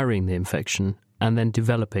acquiring the infection and then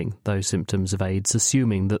developing those symptoms of AIDS,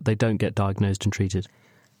 assuming that they don't get diagnosed and treated?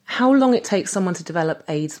 How long it takes someone to develop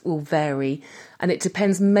AIDS will vary, and it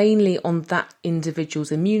depends mainly on that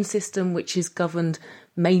individual's immune system, which is governed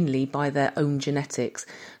mainly by their own genetics.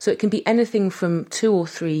 So it can be anything from 2 or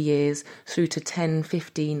 3 years through to 10,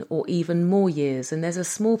 15 or even more years. And there's a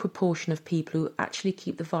small proportion of people who actually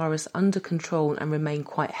keep the virus under control and remain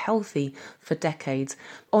quite healthy for decades.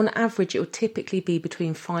 On average, it will typically be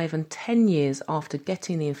between 5 and 10 years after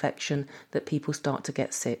getting the infection that people start to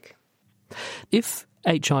get sick. If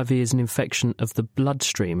HIV is an infection of the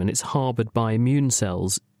bloodstream and it's harboured by immune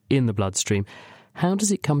cells in the bloodstream, how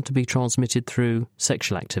does it come to be transmitted through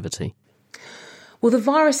sexual activity? Well, the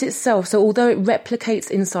virus itself, so although it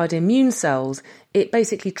replicates inside immune cells, it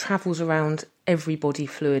basically travels around every body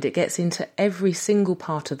fluid. It gets into every single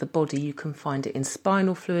part of the body. You can find it in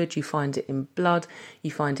spinal fluid, you find it in blood,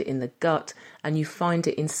 you find it in the gut, and you find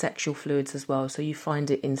it in sexual fluids as well. So you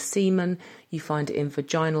find it in semen, you find it in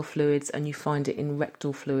vaginal fluids, and you find it in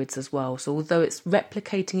rectal fluids as well. So although it's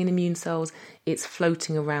replicating in immune cells, it's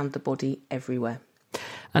floating around the body everywhere.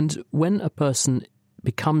 And when a person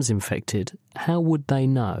becomes infected, how would they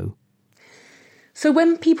know? So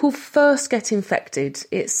when people first get infected,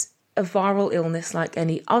 it's a viral illness like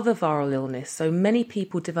any other viral illness. So many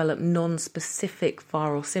people develop non-specific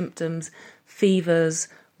viral symptoms, fevers,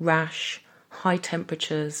 rash, high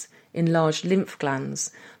temperatures, enlarged lymph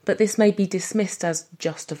glands. But this may be dismissed as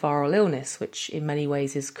just a viral illness, which in many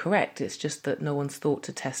ways is correct. It's just that no one's thought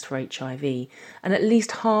to test for HIV. And at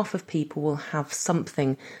least half of people will have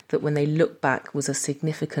something that when they look back was a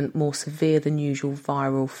significant, more severe than usual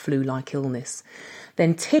viral flu-like illness.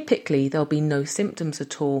 Then typically there'll be no symptoms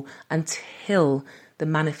at all until the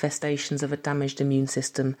manifestations of a damaged immune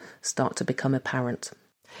system start to become apparent.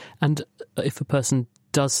 And if a person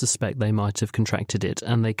does suspect they might have contracted it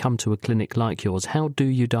and they come to a clinic like yours, how do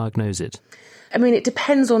you diagnose it? I mean, it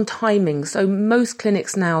depends on timing. So most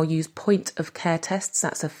clinics now use point of care tests.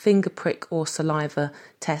 That's a finger prick or saliva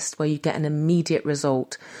test where you get an immediate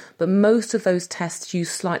result. But most of those tests use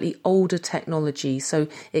slightly older technology. So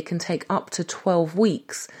it can take up to 12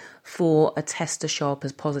 weeks for a test to show up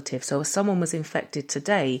as positive. So if someone was infected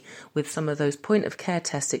today with some of those point of care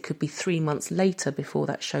tests, it could be 3 months later before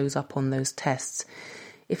that shows up on those tests.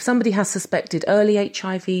 If somebody has suspected early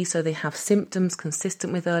HIV, so they have symptoms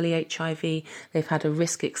consistent with early HIV, they've had a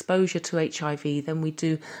risk exposure to HIV, then we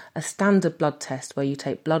do a standard blood test where you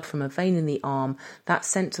take blood from a vein in the arm. That's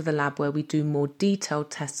sent to the lab where we do more detailed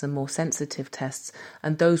tests and more sensitive tests,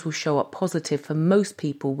 and those will show up positive for most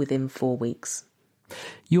people within 4 weeks.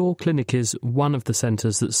 Your clinic is one of the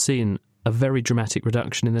centres that's seen a very dramatic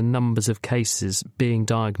reduction in the numbers of cases being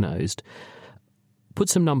diagnosed. Put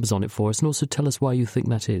some numbers on it for us and also tell us why you think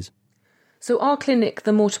that is. So our clinic,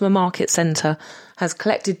 the Mortimer Market Centre, has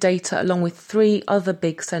collected data along with 3 other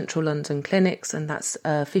big central London clinics, and that's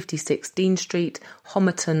 56 Dean Street,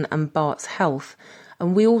 Homerton and Barts Health.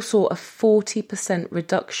 And we all saw a 40%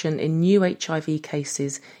 reduction in new HIV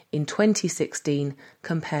cases in 2016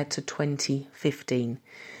 compared to 2015.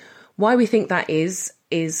 Why we think that is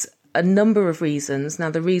a number of reasons. Now,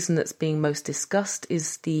 the reason that's being most discussed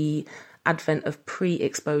is the advent of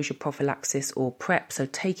pre-exposure prophylaxis or PrEP, so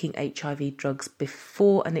taking HIV drugs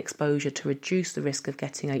before an exposure to reduce the risk of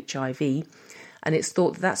getting HIV. And it's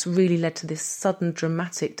thought that's really led to this sudden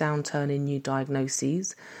dramatic downturn in new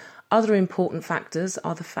diagnoses. Other important factors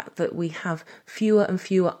are the fact that we have fewer and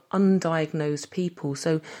fewer undiagnosed people.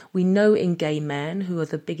 So we know in gay men, who are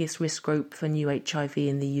the biggest risk group for new HIV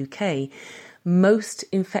in the UK, most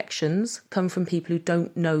infections come from people who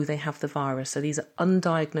don't know they have the virus. So these are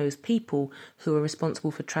undiagnosed people who are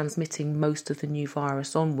responsible for transmitting most of the new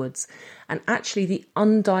virus onwards. And actually the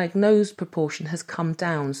undiagnosed proportion has come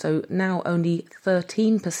down. So now only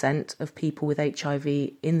 13% of people with HIV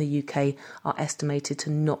in the UK are estimated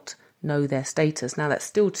to not know their status. Now that's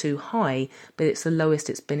still too high, but it's the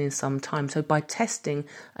lowest it's been in some time. So by testing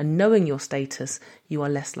and knowing your status, you are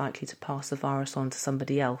less likely to pass the virus on to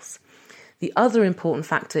somebody else. The other important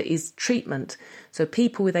factor is treatment. So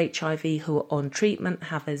people with HIV who are on treatment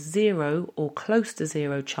have a 0 or close to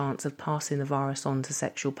 0 chance of passing the virus on to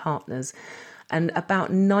sexual partners. And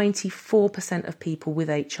about 94% of people with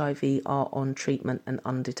HIV are on treatment and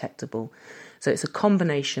undetectable. So it's a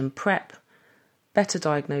combination PrEP, better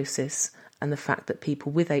diagnosis, and the fact that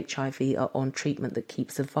people with HIV are on treatment that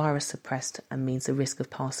keeps the virus suppressed and means the risk of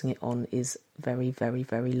passing it on is very, very,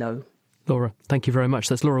 very low. Laura, thank you very much.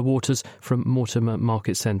 That's Laura Waters from Mortimer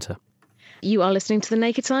Market Centre. You are listening to The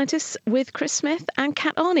Naked Scientists with Chris Smith and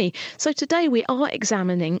Kat Arney. So today we are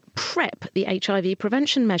examining PrEP, the HIV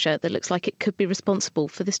prevention measure that looks like it could be responsible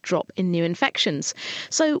for this drop in new infections.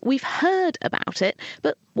 So we've heard about it,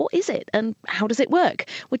 but what is it and how does it work?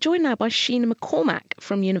 We're joined now by Sheena McCormack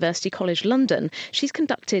from University College London. She's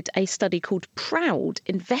conducted a study called PROUD,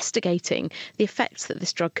 investigating the effects that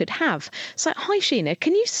this drug could have. So hi Sheena,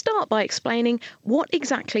 can you start by explaining what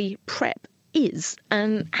exactly PrEP is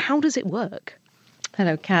and how does it work?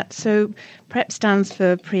 Hello, Kat. So PrEP stands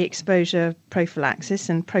for pre-exposure prophylaxis,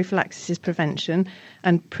 and prophylaxis is prevention,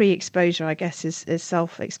 and pre-exposure, I guess, is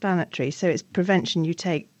self-explanatory. So it's prevention you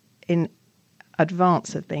take in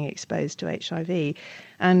advance of being exposed to HIV.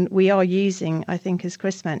 And we are using, I think, as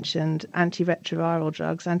Chris mentioned, antiretroviral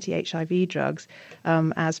drugs, anti-HIV drugs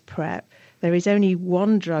as PrEP. There is only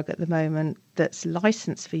one drug at the moment that's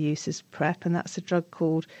licensed for use as PrEP, and that's a drug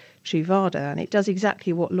called Truvada. And it does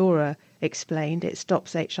exactly what Laura explained. It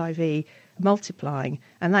stops HIV multiplying,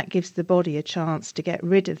 and that gives the body a chance to get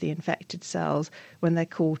rid of the infected cells when they're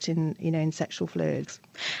caught in sexual fluids.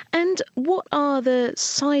 And what are the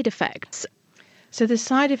side effects? So the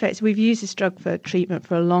side effects, we've used this drug for treatment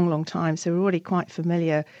for a long, long time, so we're already quite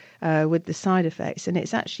familiar with the side effects, and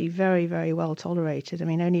it's actually very, very well tolerated. I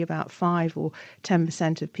mean, only about 5 or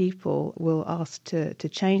 10% of people will ask to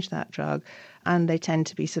change that drug, and they tend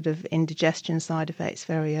to be sort of indigestion side effects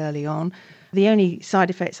very early on. The only side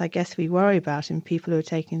effects I guess we worry about in people who are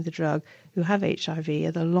taking the drug who have HIV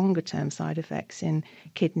are the longer-term side effects in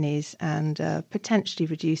kidneys and potentially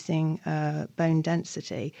reducing bone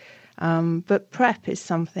density. But PrEP is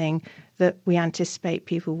something that we anticipate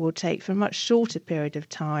people will take for a much shorter period of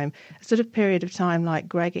time, a sort of period of time like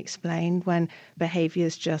Greg explained, when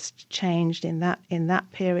behaviours just changed in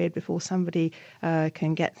that period before somebody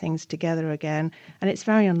can get things together again. And it's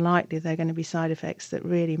very unlikely there are going to be side effects that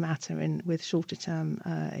really matter with shorter-term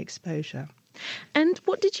exposure. And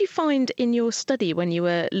what did you find in your study when you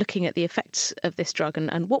were looking at the effects of this drug,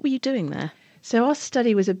 and what were you doing there? So our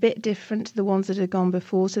study was a bit different to the ones that had gone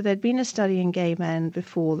before. So there'd been a study in gay men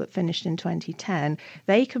before that finished in 2010.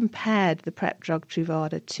 They compared the PrEP drug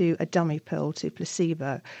Truvada to a dummy pill, to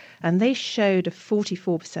placebo, and they showed a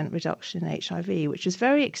 44% reduction in HIV, which was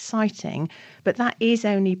very exciting, but that is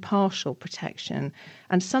only partial protection.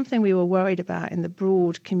 And something we were worried about in the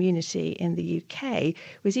broad community in the UK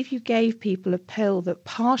was if you gave people a pill that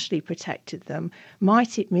partially protected them,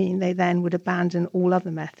 might it mean they then would abandon all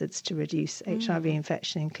other methods to reduce HIV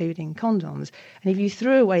infection, including condoms? And if you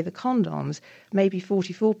threw away the condoms, maybe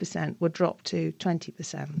 44% would drop to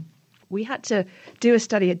 20%. We had to do a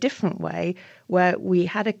study a different way, where we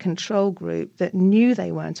had a control group that knew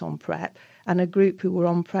they weren't on PrEP and a group who were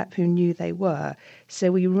on PrEP who knew they were.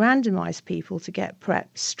 So we randomised people to get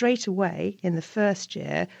PrEP straight away in the first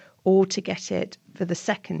year, or to get it for the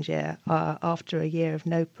second year after a year of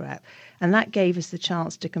no PrEP. And that gave us the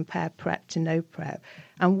chance to compare PrEP to no PrEP.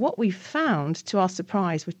 And what we found, to our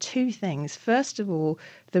surprise, were two things. First of all,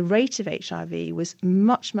 the rate of HIV was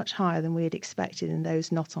much, much higher than we had expected in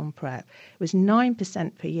those not on PrEP. It was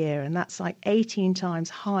 9% per year, and that's like 18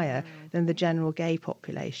 times higher than the general gay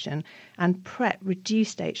population. And PrEP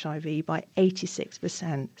reduced HIV by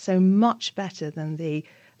 86%, so much better than the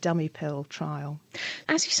dummy pill trial.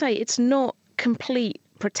 As you say, it's not complete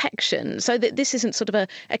protection. So that this isn't sort of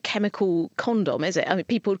a chemical condom, is it? I mean,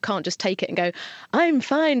 people can't just take it and go, I'm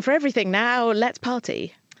fine for everything now, let's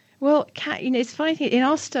party. Well, it's funny. In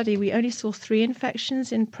our study, we only saw 3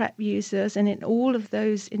 infections in PrEP users, and in all of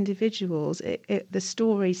those individuals, the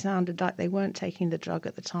story sounded like they weren't taking the drug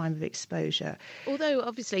at the time of exposure. Although,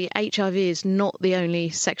 obviously, HIV is not the only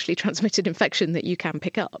sexually transmitted infection that you can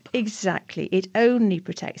pick up. Exactly. It only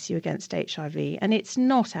protects you against HIV, and it's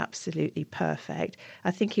not absolutely perfect.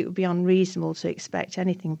 I think it would be unreasonable to expect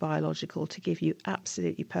anything biological to give you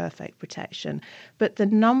absolutely perfect protection. But the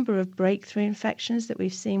number of breakthrough infections that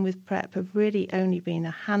we've seen with PrEP have really only been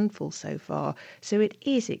a handful so far. So it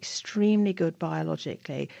is extremely good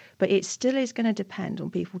biologically, but it still is going to depend on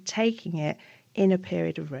people taking it in a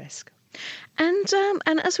period of risk. And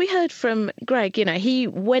as we heard from Greg, he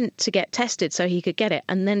went to get tested so he could get it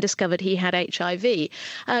and then discovered he had HIV.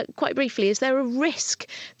 Quite briefly, is there a risk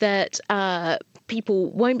that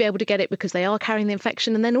people won't be able to get it because they are carrying the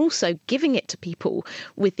infection, and then also giving it to people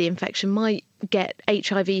with the infection might get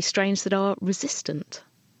HIV strains that are resistant?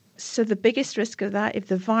 So the biggest risk of that, if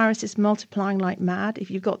the virus is multiplying like mad,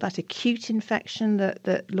 if you've got that acute infection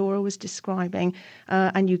that Laura was describing,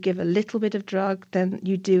 and you give a little bit of drug, then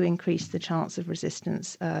you do increase the chance of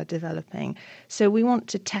resistance developing. So we want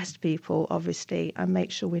to test people, obviously, and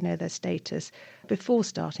make sure we know their status before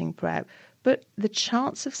starting PrEP. But the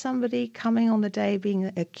chance of somebody coming on the day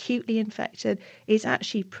being acutely infected is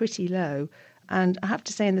actually pretty low. And I have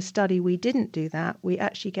to say, in the study, we didn't do that. We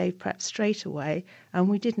actually gave PrEP straight away, and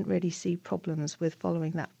we didn't really see problems with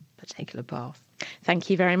following that particular path. Thank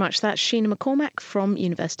you very much. That's Sheena McCormack from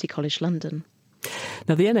University College London.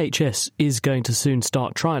 Now, the NHS is going to soon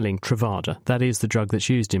start trialling Truvada, that is the drug that's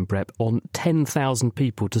used in PrEP, on 10,000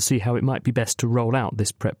 people to see how it might be best to roll out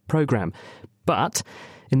this PrEP programme. But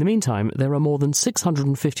in the meantime, there are more than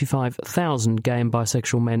 655,000 gay and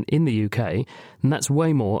bisexual men in the UK, and that's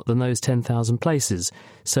way more than those 10,000 places.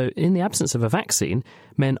 So in the absence of a vaccine,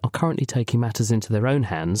 men are currently taking matters into their own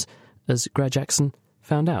hands, as Greg Jackson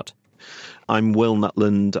found out. I'm Will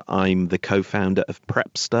Nutland. I'm the co-founder of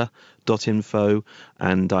Prepster.info,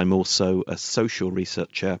 and I'm also a social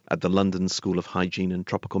researcher at the London School of Hygiene and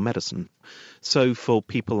Tropical Medicine. So for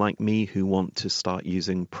people like me who want to start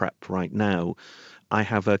using PrEP right now, I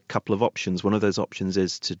have a couple of options. One of those options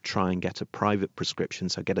is to try and get a private prescription,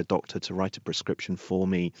 so get a doctor to write a prescription for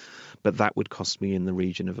me, but that would cost me in the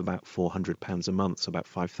region of about £400 a month, so about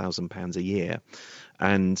 £5,000 a year.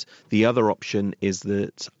 And the other option is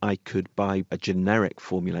that I could buy a generic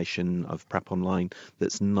formulation of PrEP online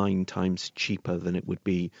that's 9 times cheaper than it would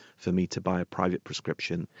be for me to buy a private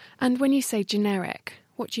prescription. And when you say generic,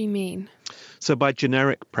 what do you mean? So by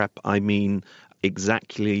generic PrEP, I mean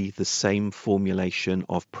exactly the same formulation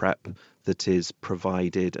of PrEP that is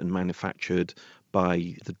provided and manufactured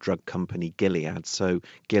by the drug company Gilead. So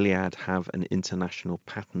Gilead have an international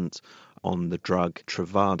patent on the drug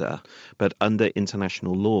Truvada, but under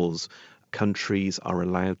international laws, countries are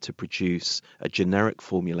allowed to produce a generic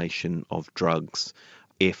formulation of drugs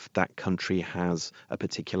if that country has a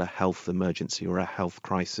particular health emergency or a health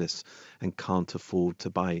crisis and can't afford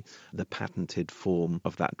to buy the patented form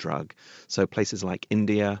of that drug. So places like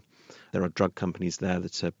India, there are drug companies there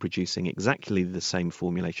that are producing exactly the same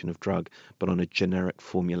formulation of drug, but on a generic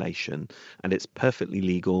formulation. And it's perfectly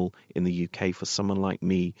legal in the UK for someone like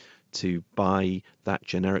me to buy that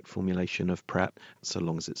generic formulation of PrEP, so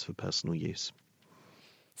long as it's for personal use.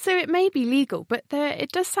 So it may be legal, but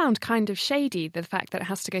it does sound kind of shady, the fact that it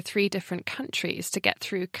has to go 3 different countries to get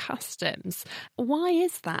through customs. Why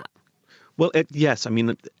is that? Well, yes. I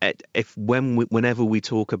mean, whenever we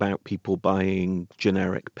talk about people buying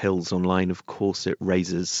generic pills online, of course, it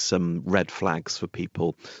raises some red flags for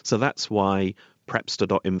people. So that's why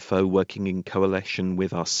Prepster.info, working in coalition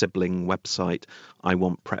with our sibling website, I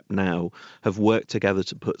Want PrEP Now, have worked together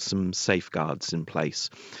to put some safeguards in place.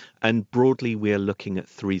 And broadly, we are looking at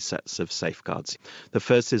 3 sets of safeguards. The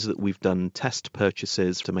first is that we've done test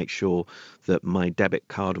purchases to make sure that my debit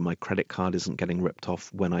card or my credit card isn't getting ripped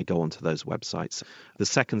off when I go onto those websites. The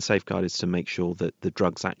second safeguard is to make sure that the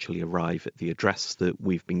drugs actually arrive at the address that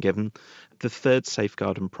we've been given. The third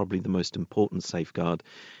safeguard, and probably the most important safeguard,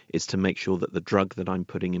 is to make sure that the drug that I'm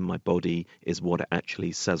putting in my body is what it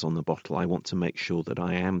actually says on the bottle. I want to make sure that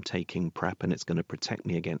I am taking PrEP and it's going to protect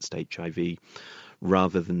me against HIV,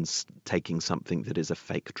 rather than taking something that is a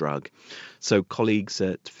fake drug. So colleagues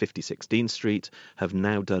at 56 Dean Street have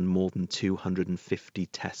now done more than 250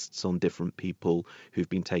 tests on different people who've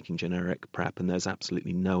been taking generic PrEP, and there's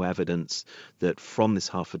absolutely no evidence that from this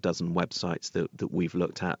half a dozen websites that we've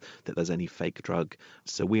looked at that there's any fake drug.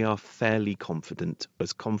 So we are fairly confident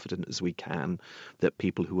as we can, that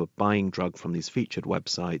people who are buying drug from these featured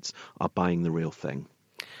websites are buying the real thing.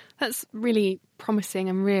 That's really promising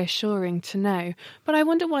and reassuring to know. But I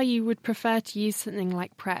wonder why you would prefer to use something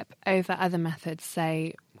like PrEP over other methods,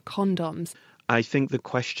 say condoms. I think the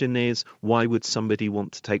question is, why would somebody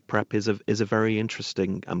want to take PrEP is a very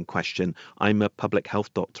interesting question. I'm a public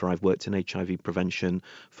health doctor. I've worked in HIV prevention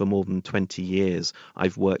for more than 20 years.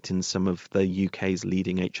 I've worked in some of the UK's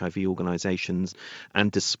leading HIV organisations, and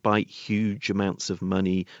despite huge amounts of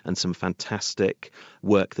money and some fantastic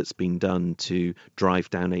work that's been done to drive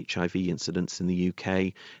down HIV incidence in the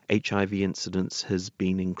UK, HIV incidence has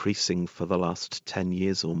been increasing for the last 10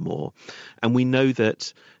 years or more. And we know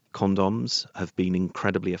that condoms have been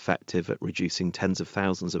incredibly effective at reducing tens of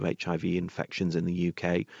thousands of HIV infections in the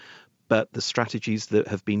UK, but the strategies that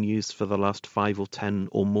have been used for the last 5 or 10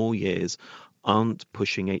 or more years aren't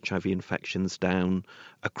pushing HIV infections down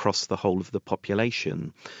across the whole of the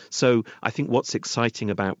population. So I think what's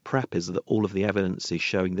exciting about PrEP is that all of the evidence is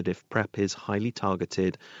showing that if PrEP is highly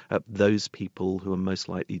targeted at those people who are most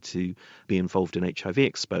likely to be involved in HIV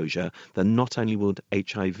exposure, then not only would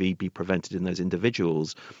HIV be prevented in those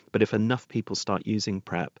individuals, but if enough people start using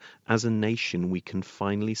PrEP, as a nation we can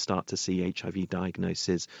finally start to see HIV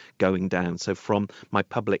diagnosis going down. So from my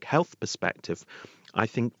public health perspective, I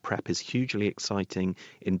think PrEP is hugely exciting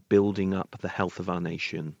in building up the health of our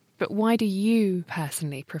nation. But why do you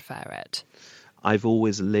personally prefer it? I've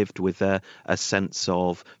always lived with a sense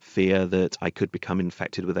of fear that I could become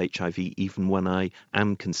infected with HIV even when I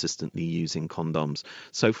am consistently using condoms.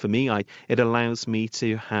 So for me, it allows me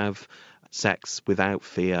to have sex without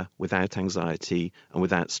fear, without anxiety and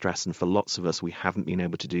without stress. And for lots of us, we haven't been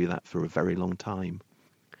able to do that for a very long time.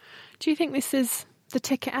 Do you think this is the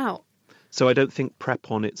ticket out? So I don't think PrEP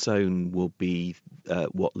on its own will be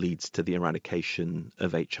what leads to the eradication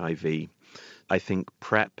of HIV. I think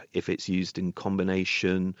PrEP, if it's used in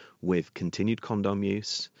combination with continued condom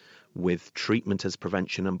use, with treatment as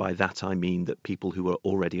prevention, and by that I mean that people who are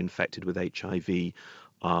already infected with HIV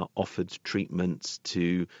are offered treatments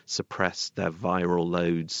to suppress their viral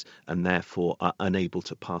loads and therefore are unable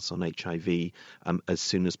to pass on HIV as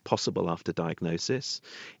soon as possible after diagnosis.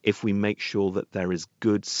 If we make sure that there is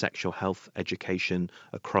good sexual health education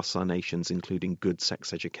across our nations, including good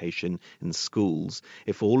sex education in schools,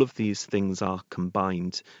 if all of these things are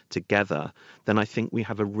combined together, then I think we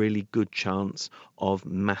have a really good chance of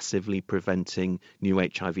massively preventing new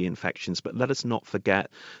HIV infections. But let us not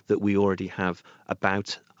forget that we already have about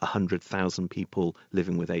 100,000 people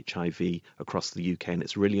living with HIV across the UK, and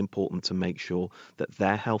it's really important to make sure that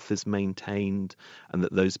their health is maintained and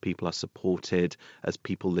that those people are supported as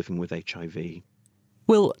people living with HIV.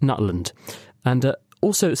 Will Nutland. And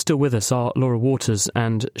also still with us are Laura Waters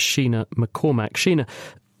and Sheena McCormack. Sheena,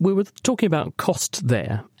 we were talking about cost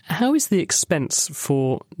there. How is the expense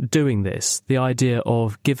for doing this, the idea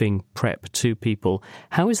of giving PrEP to people,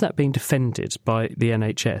 how is that being defended by the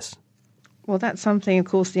NHS? Well, that's something, of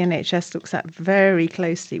course, the NHS looks at very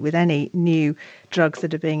closely with any new drugs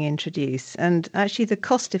that are being introduced. And actually, the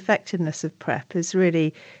cost effectiveness of PrEP is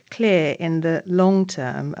really clear in the long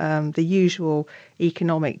term, the usual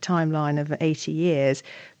economic timeline of 80 years.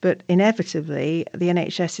 But inevitably, the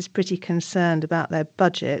NHS is pretty concerned about their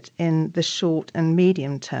budget in the short and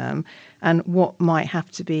medium term and what might have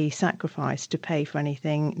to be sacrificed to pay for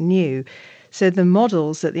anything new. So the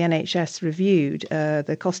models that the NHS reviewed,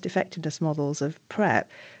 the cost-effectiveness models of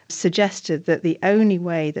PrEP, suggested that the only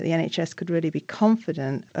way that the NHS could really be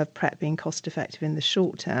confident of PrEP being cost-effective in the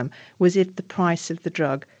short term was if the price of the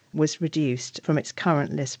drug was reduced from its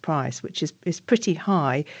current list price, which is pretty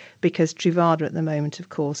high because Truvada at the moment, of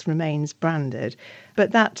course, remains branded.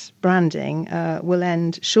 But that branding will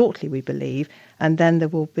end shortly, we believe, and then there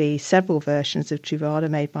will be several versions of Truvada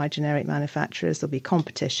made by generic manufacturers. There'll be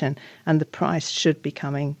competition, and the price should be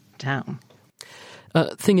coming down.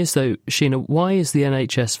 Thing is, though, Sheena, why is the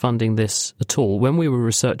NHS funding this at all? When we were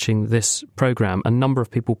researching this programme, a number of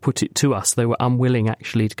people put it to us. They were unwilling,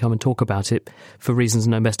 actually, to come and talk about it for reasons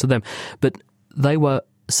known best to them. But they were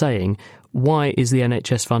saying, why is the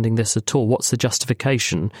NHS funding this at all? What's the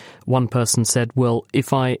justification? One person said, well,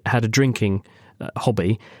 if I had a drinking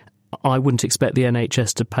hobby I wouldn't expect the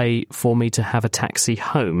NHS to pay for me to have a taxi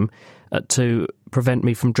home to prevent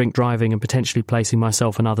me from drink driving and potentially placing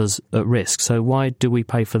myself and others at risk. So why do we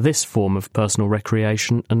pay for this form of personal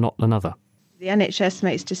recreation and not another? The NHS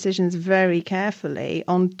makes decisions very carefully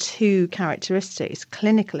on two characteristics,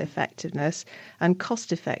 clinical effectiveness and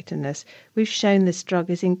cost effectiveness. We've shown this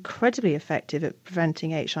drug is incredibly effective at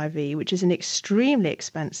preventing HIV, which is an extremely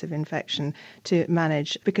expensive infection to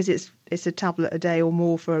manage because it's a tablet a day or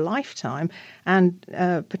more for a lifetime, and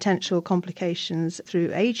potential complications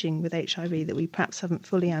through ageing with HIV that we perhaps haven't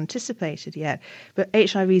fully anticipated yet. But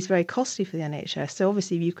HIV is very costly for the NHS, so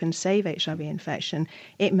obviously if you can save HIV infection,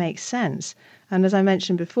 it makes sense. And as I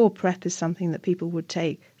mentioned before, PrEP is something that people would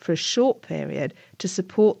take for a short period to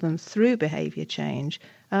support them through behaviour change,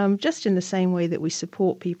 just in the same way that we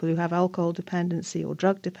support people who have alcohol dependency or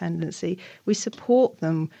drug dependency. We support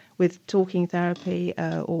them with talking therapy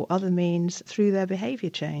or other means through their behaviour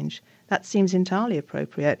change. That seems entirely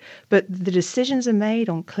appropriate. But the decisions are made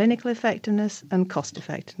on clinical effectiveness and cost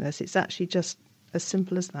effectiveness. It's actually just as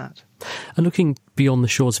simple as that. And looking beyond the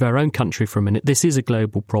shores of our own country for a minute, this is a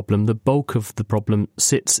global problem. The bulk of the problem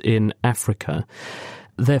sits in Africa.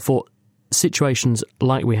 Therefore, situations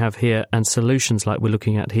like we have here and solutions like we're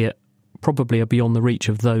looking at here probably are beyond the reach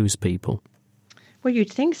of those people. Well,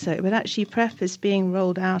 you'd think so, but actually PrEP is being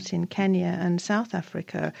rolled out in Kenya and South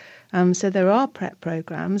Africa. So there are PrEP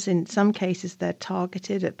programs. In some cases, they're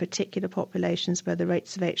targeted at particular populations where the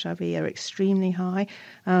rates of HIV are extremely high,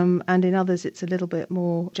 and in others it's a little bit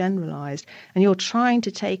more generalised. And you're trying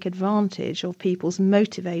to take advantage of people's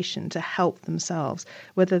motivation to help themselves,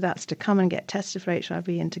 whether that's to come and get tested for HIV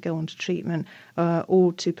and to go on to treatment,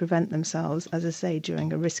 or to prevent themselves, as I say,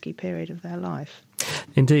 during a risky period of their life.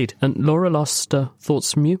 Indeed. And Laura, last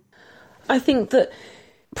thoughts from you? I think that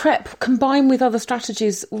PrEP, combined with other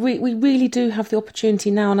strategies, we really do have the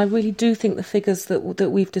opportunity now, and I really do think the figures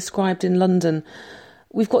that we've described in London,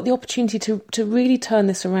 we've got the opportunity to really turn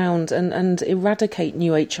this around and eradicate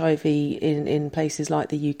new HIV in places like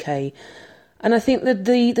the UK. And I think that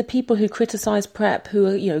the people who criticise PrEP, who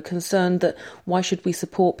are concerned that why should we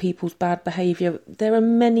support people's bad behaviour, there are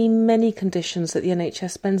many, many conditions that the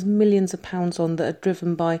NHS spends millions of pounds on that are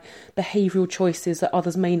driven by behavioural choices that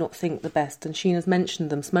others may not think the best. And Sheena's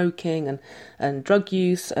mentioned them: smoking and drug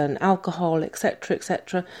use and alcohol, etc.,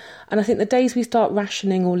 etc. And I think the days we start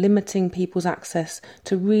rationing or limiting people's access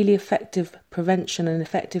to really effective prevention and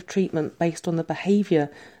effective treatment based on the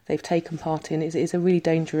behaviour they've taken part in is a really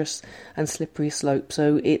dangerous and slippery slope.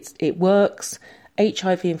 So it works.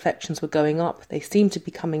 HIV infections were going up. They seem to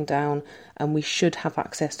be coming down, and we should have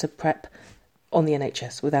access to PrEP on the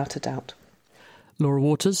NHS without a doubt. Laura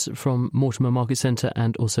Waters from Mortimer Market Centre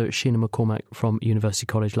and also Sheena McCormack from University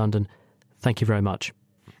College London. Thank you very much.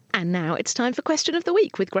 And now it's time for Question of the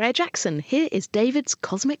Week with Greer Jackson. Here is David's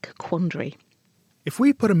Cosmic Quandary. If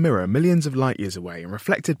we put a mirror millions of light years away and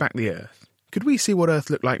reflected back the Earth, could we see what Earth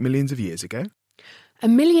looked like millions of years ago?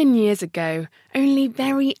 1 million years ago, only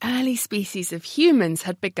very early species of humans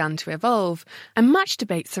had begun to evolve, and much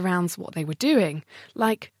debate surrounds what they were doing,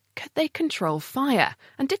 like could they control fire,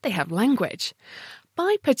 and did they have language?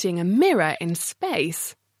 By putting a mirror in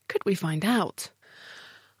space, could we find out?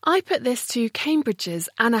 I put this to Cambridge's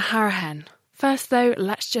Anna Harahan. First, though,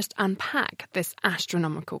 let's just unpack this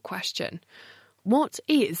astronomical question. What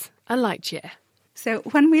is a light year? So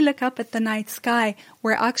when we look up at the night sky,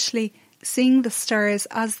 we're actually seeing the stars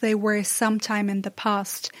as they were sometime in the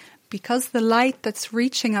past, because the light that's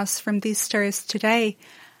reaching us from these stars today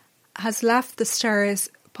has left the stars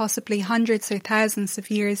possibly hundreds or thousands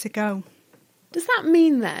of years ago. Does that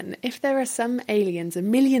mean then, if there are some aliens 1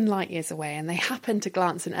 million light years away and they happen to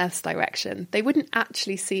glance in Earth's direction, they wouldn't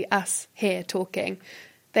actually see us here talking?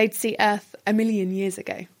 They'd see Earth 1 million years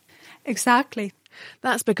ago? Exactly.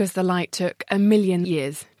 That's because the light took 1 million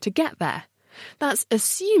years to get there. That's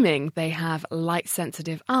assuming they have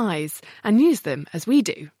light-sensitive eyes and use them as we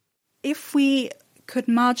do. If we could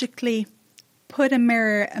magically put a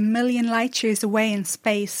mirror 1 million light years away in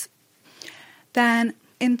space, then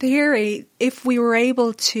in theory, if we were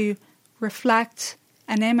able to reflect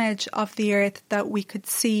an image of the Earth that we could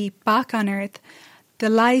see back on Earth, the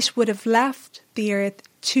light would have left the Earth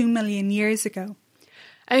 2 million years ago.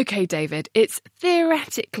 OK, David, it's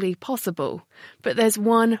theoretically possible, but there's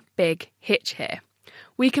one big hitch here.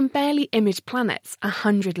 We can barely image planets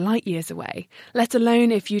 100 light years away, let alone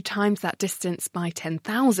if you times that distance by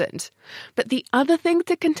 10,000. But the other thing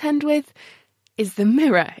to contend with is the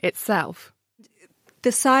mirror itself.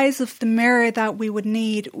 The size of the mirror that we would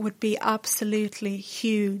need would be absolutely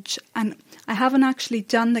huge. And I haven't actually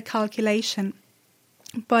done the calculation,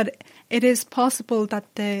 but it is possible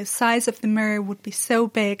that the size of the mirror would be so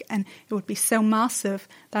big and it would be so massive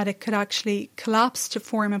that it could actually collapse to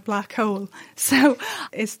form a black hole. So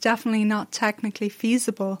it's definitely not technically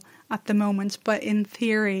feasible at the moment, but in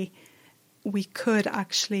theory, we could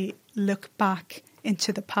actually look back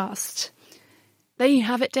into the past. There you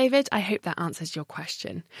have it, David. I hope that answers your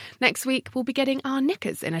question. Next week, we'll be getting our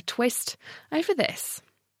knickers in a twist over this.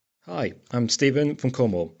 Hi, I'm Stephen from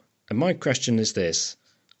Cornwall, and my question is this.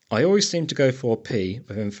 I always seem to go for a pee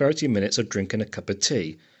within 30 minutes of drinking a cup of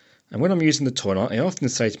tea, and when I'm using the toilet, I often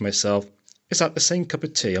say to myself, is that the same cup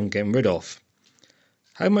of tea I'm getting rid of?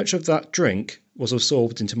 How much of that drink was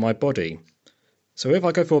absorbed into my body? So if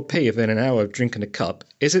I go for a pee within an hour of drinking a cup,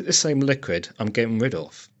 is it the same liquid I'm getting rid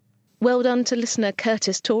of? Well done to listener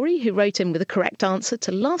Curtis Torrey, who wrote in with a correct answer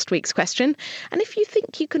to last week's question. And if you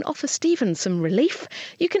think you can offer Stephen some relief,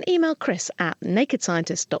 you can email Chris at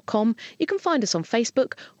nakedscientist.com. You can find us on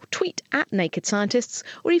Facebook, or tweet at Naked Scientists,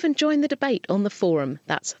 or even join the debate on the forum.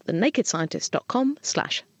 That's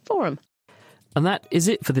thenakedscientist.com/forum. And that is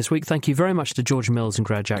it for this week. Thank you very much to George Mills and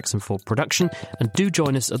Greg Jackson for production. And do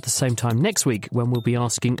join us at the same time next week when we'll be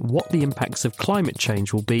asking what the impacts of climate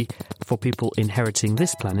change will be for people inheriting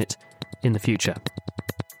this planet in the future.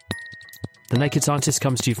 The Naked Scientist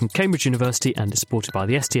comes to you from Cambridge University and is supported by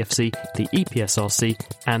the STFC, the EPSRC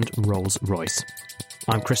and Rolls-Royce.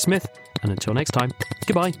 I'm Chris Smith, and until next time,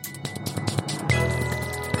 goodbye.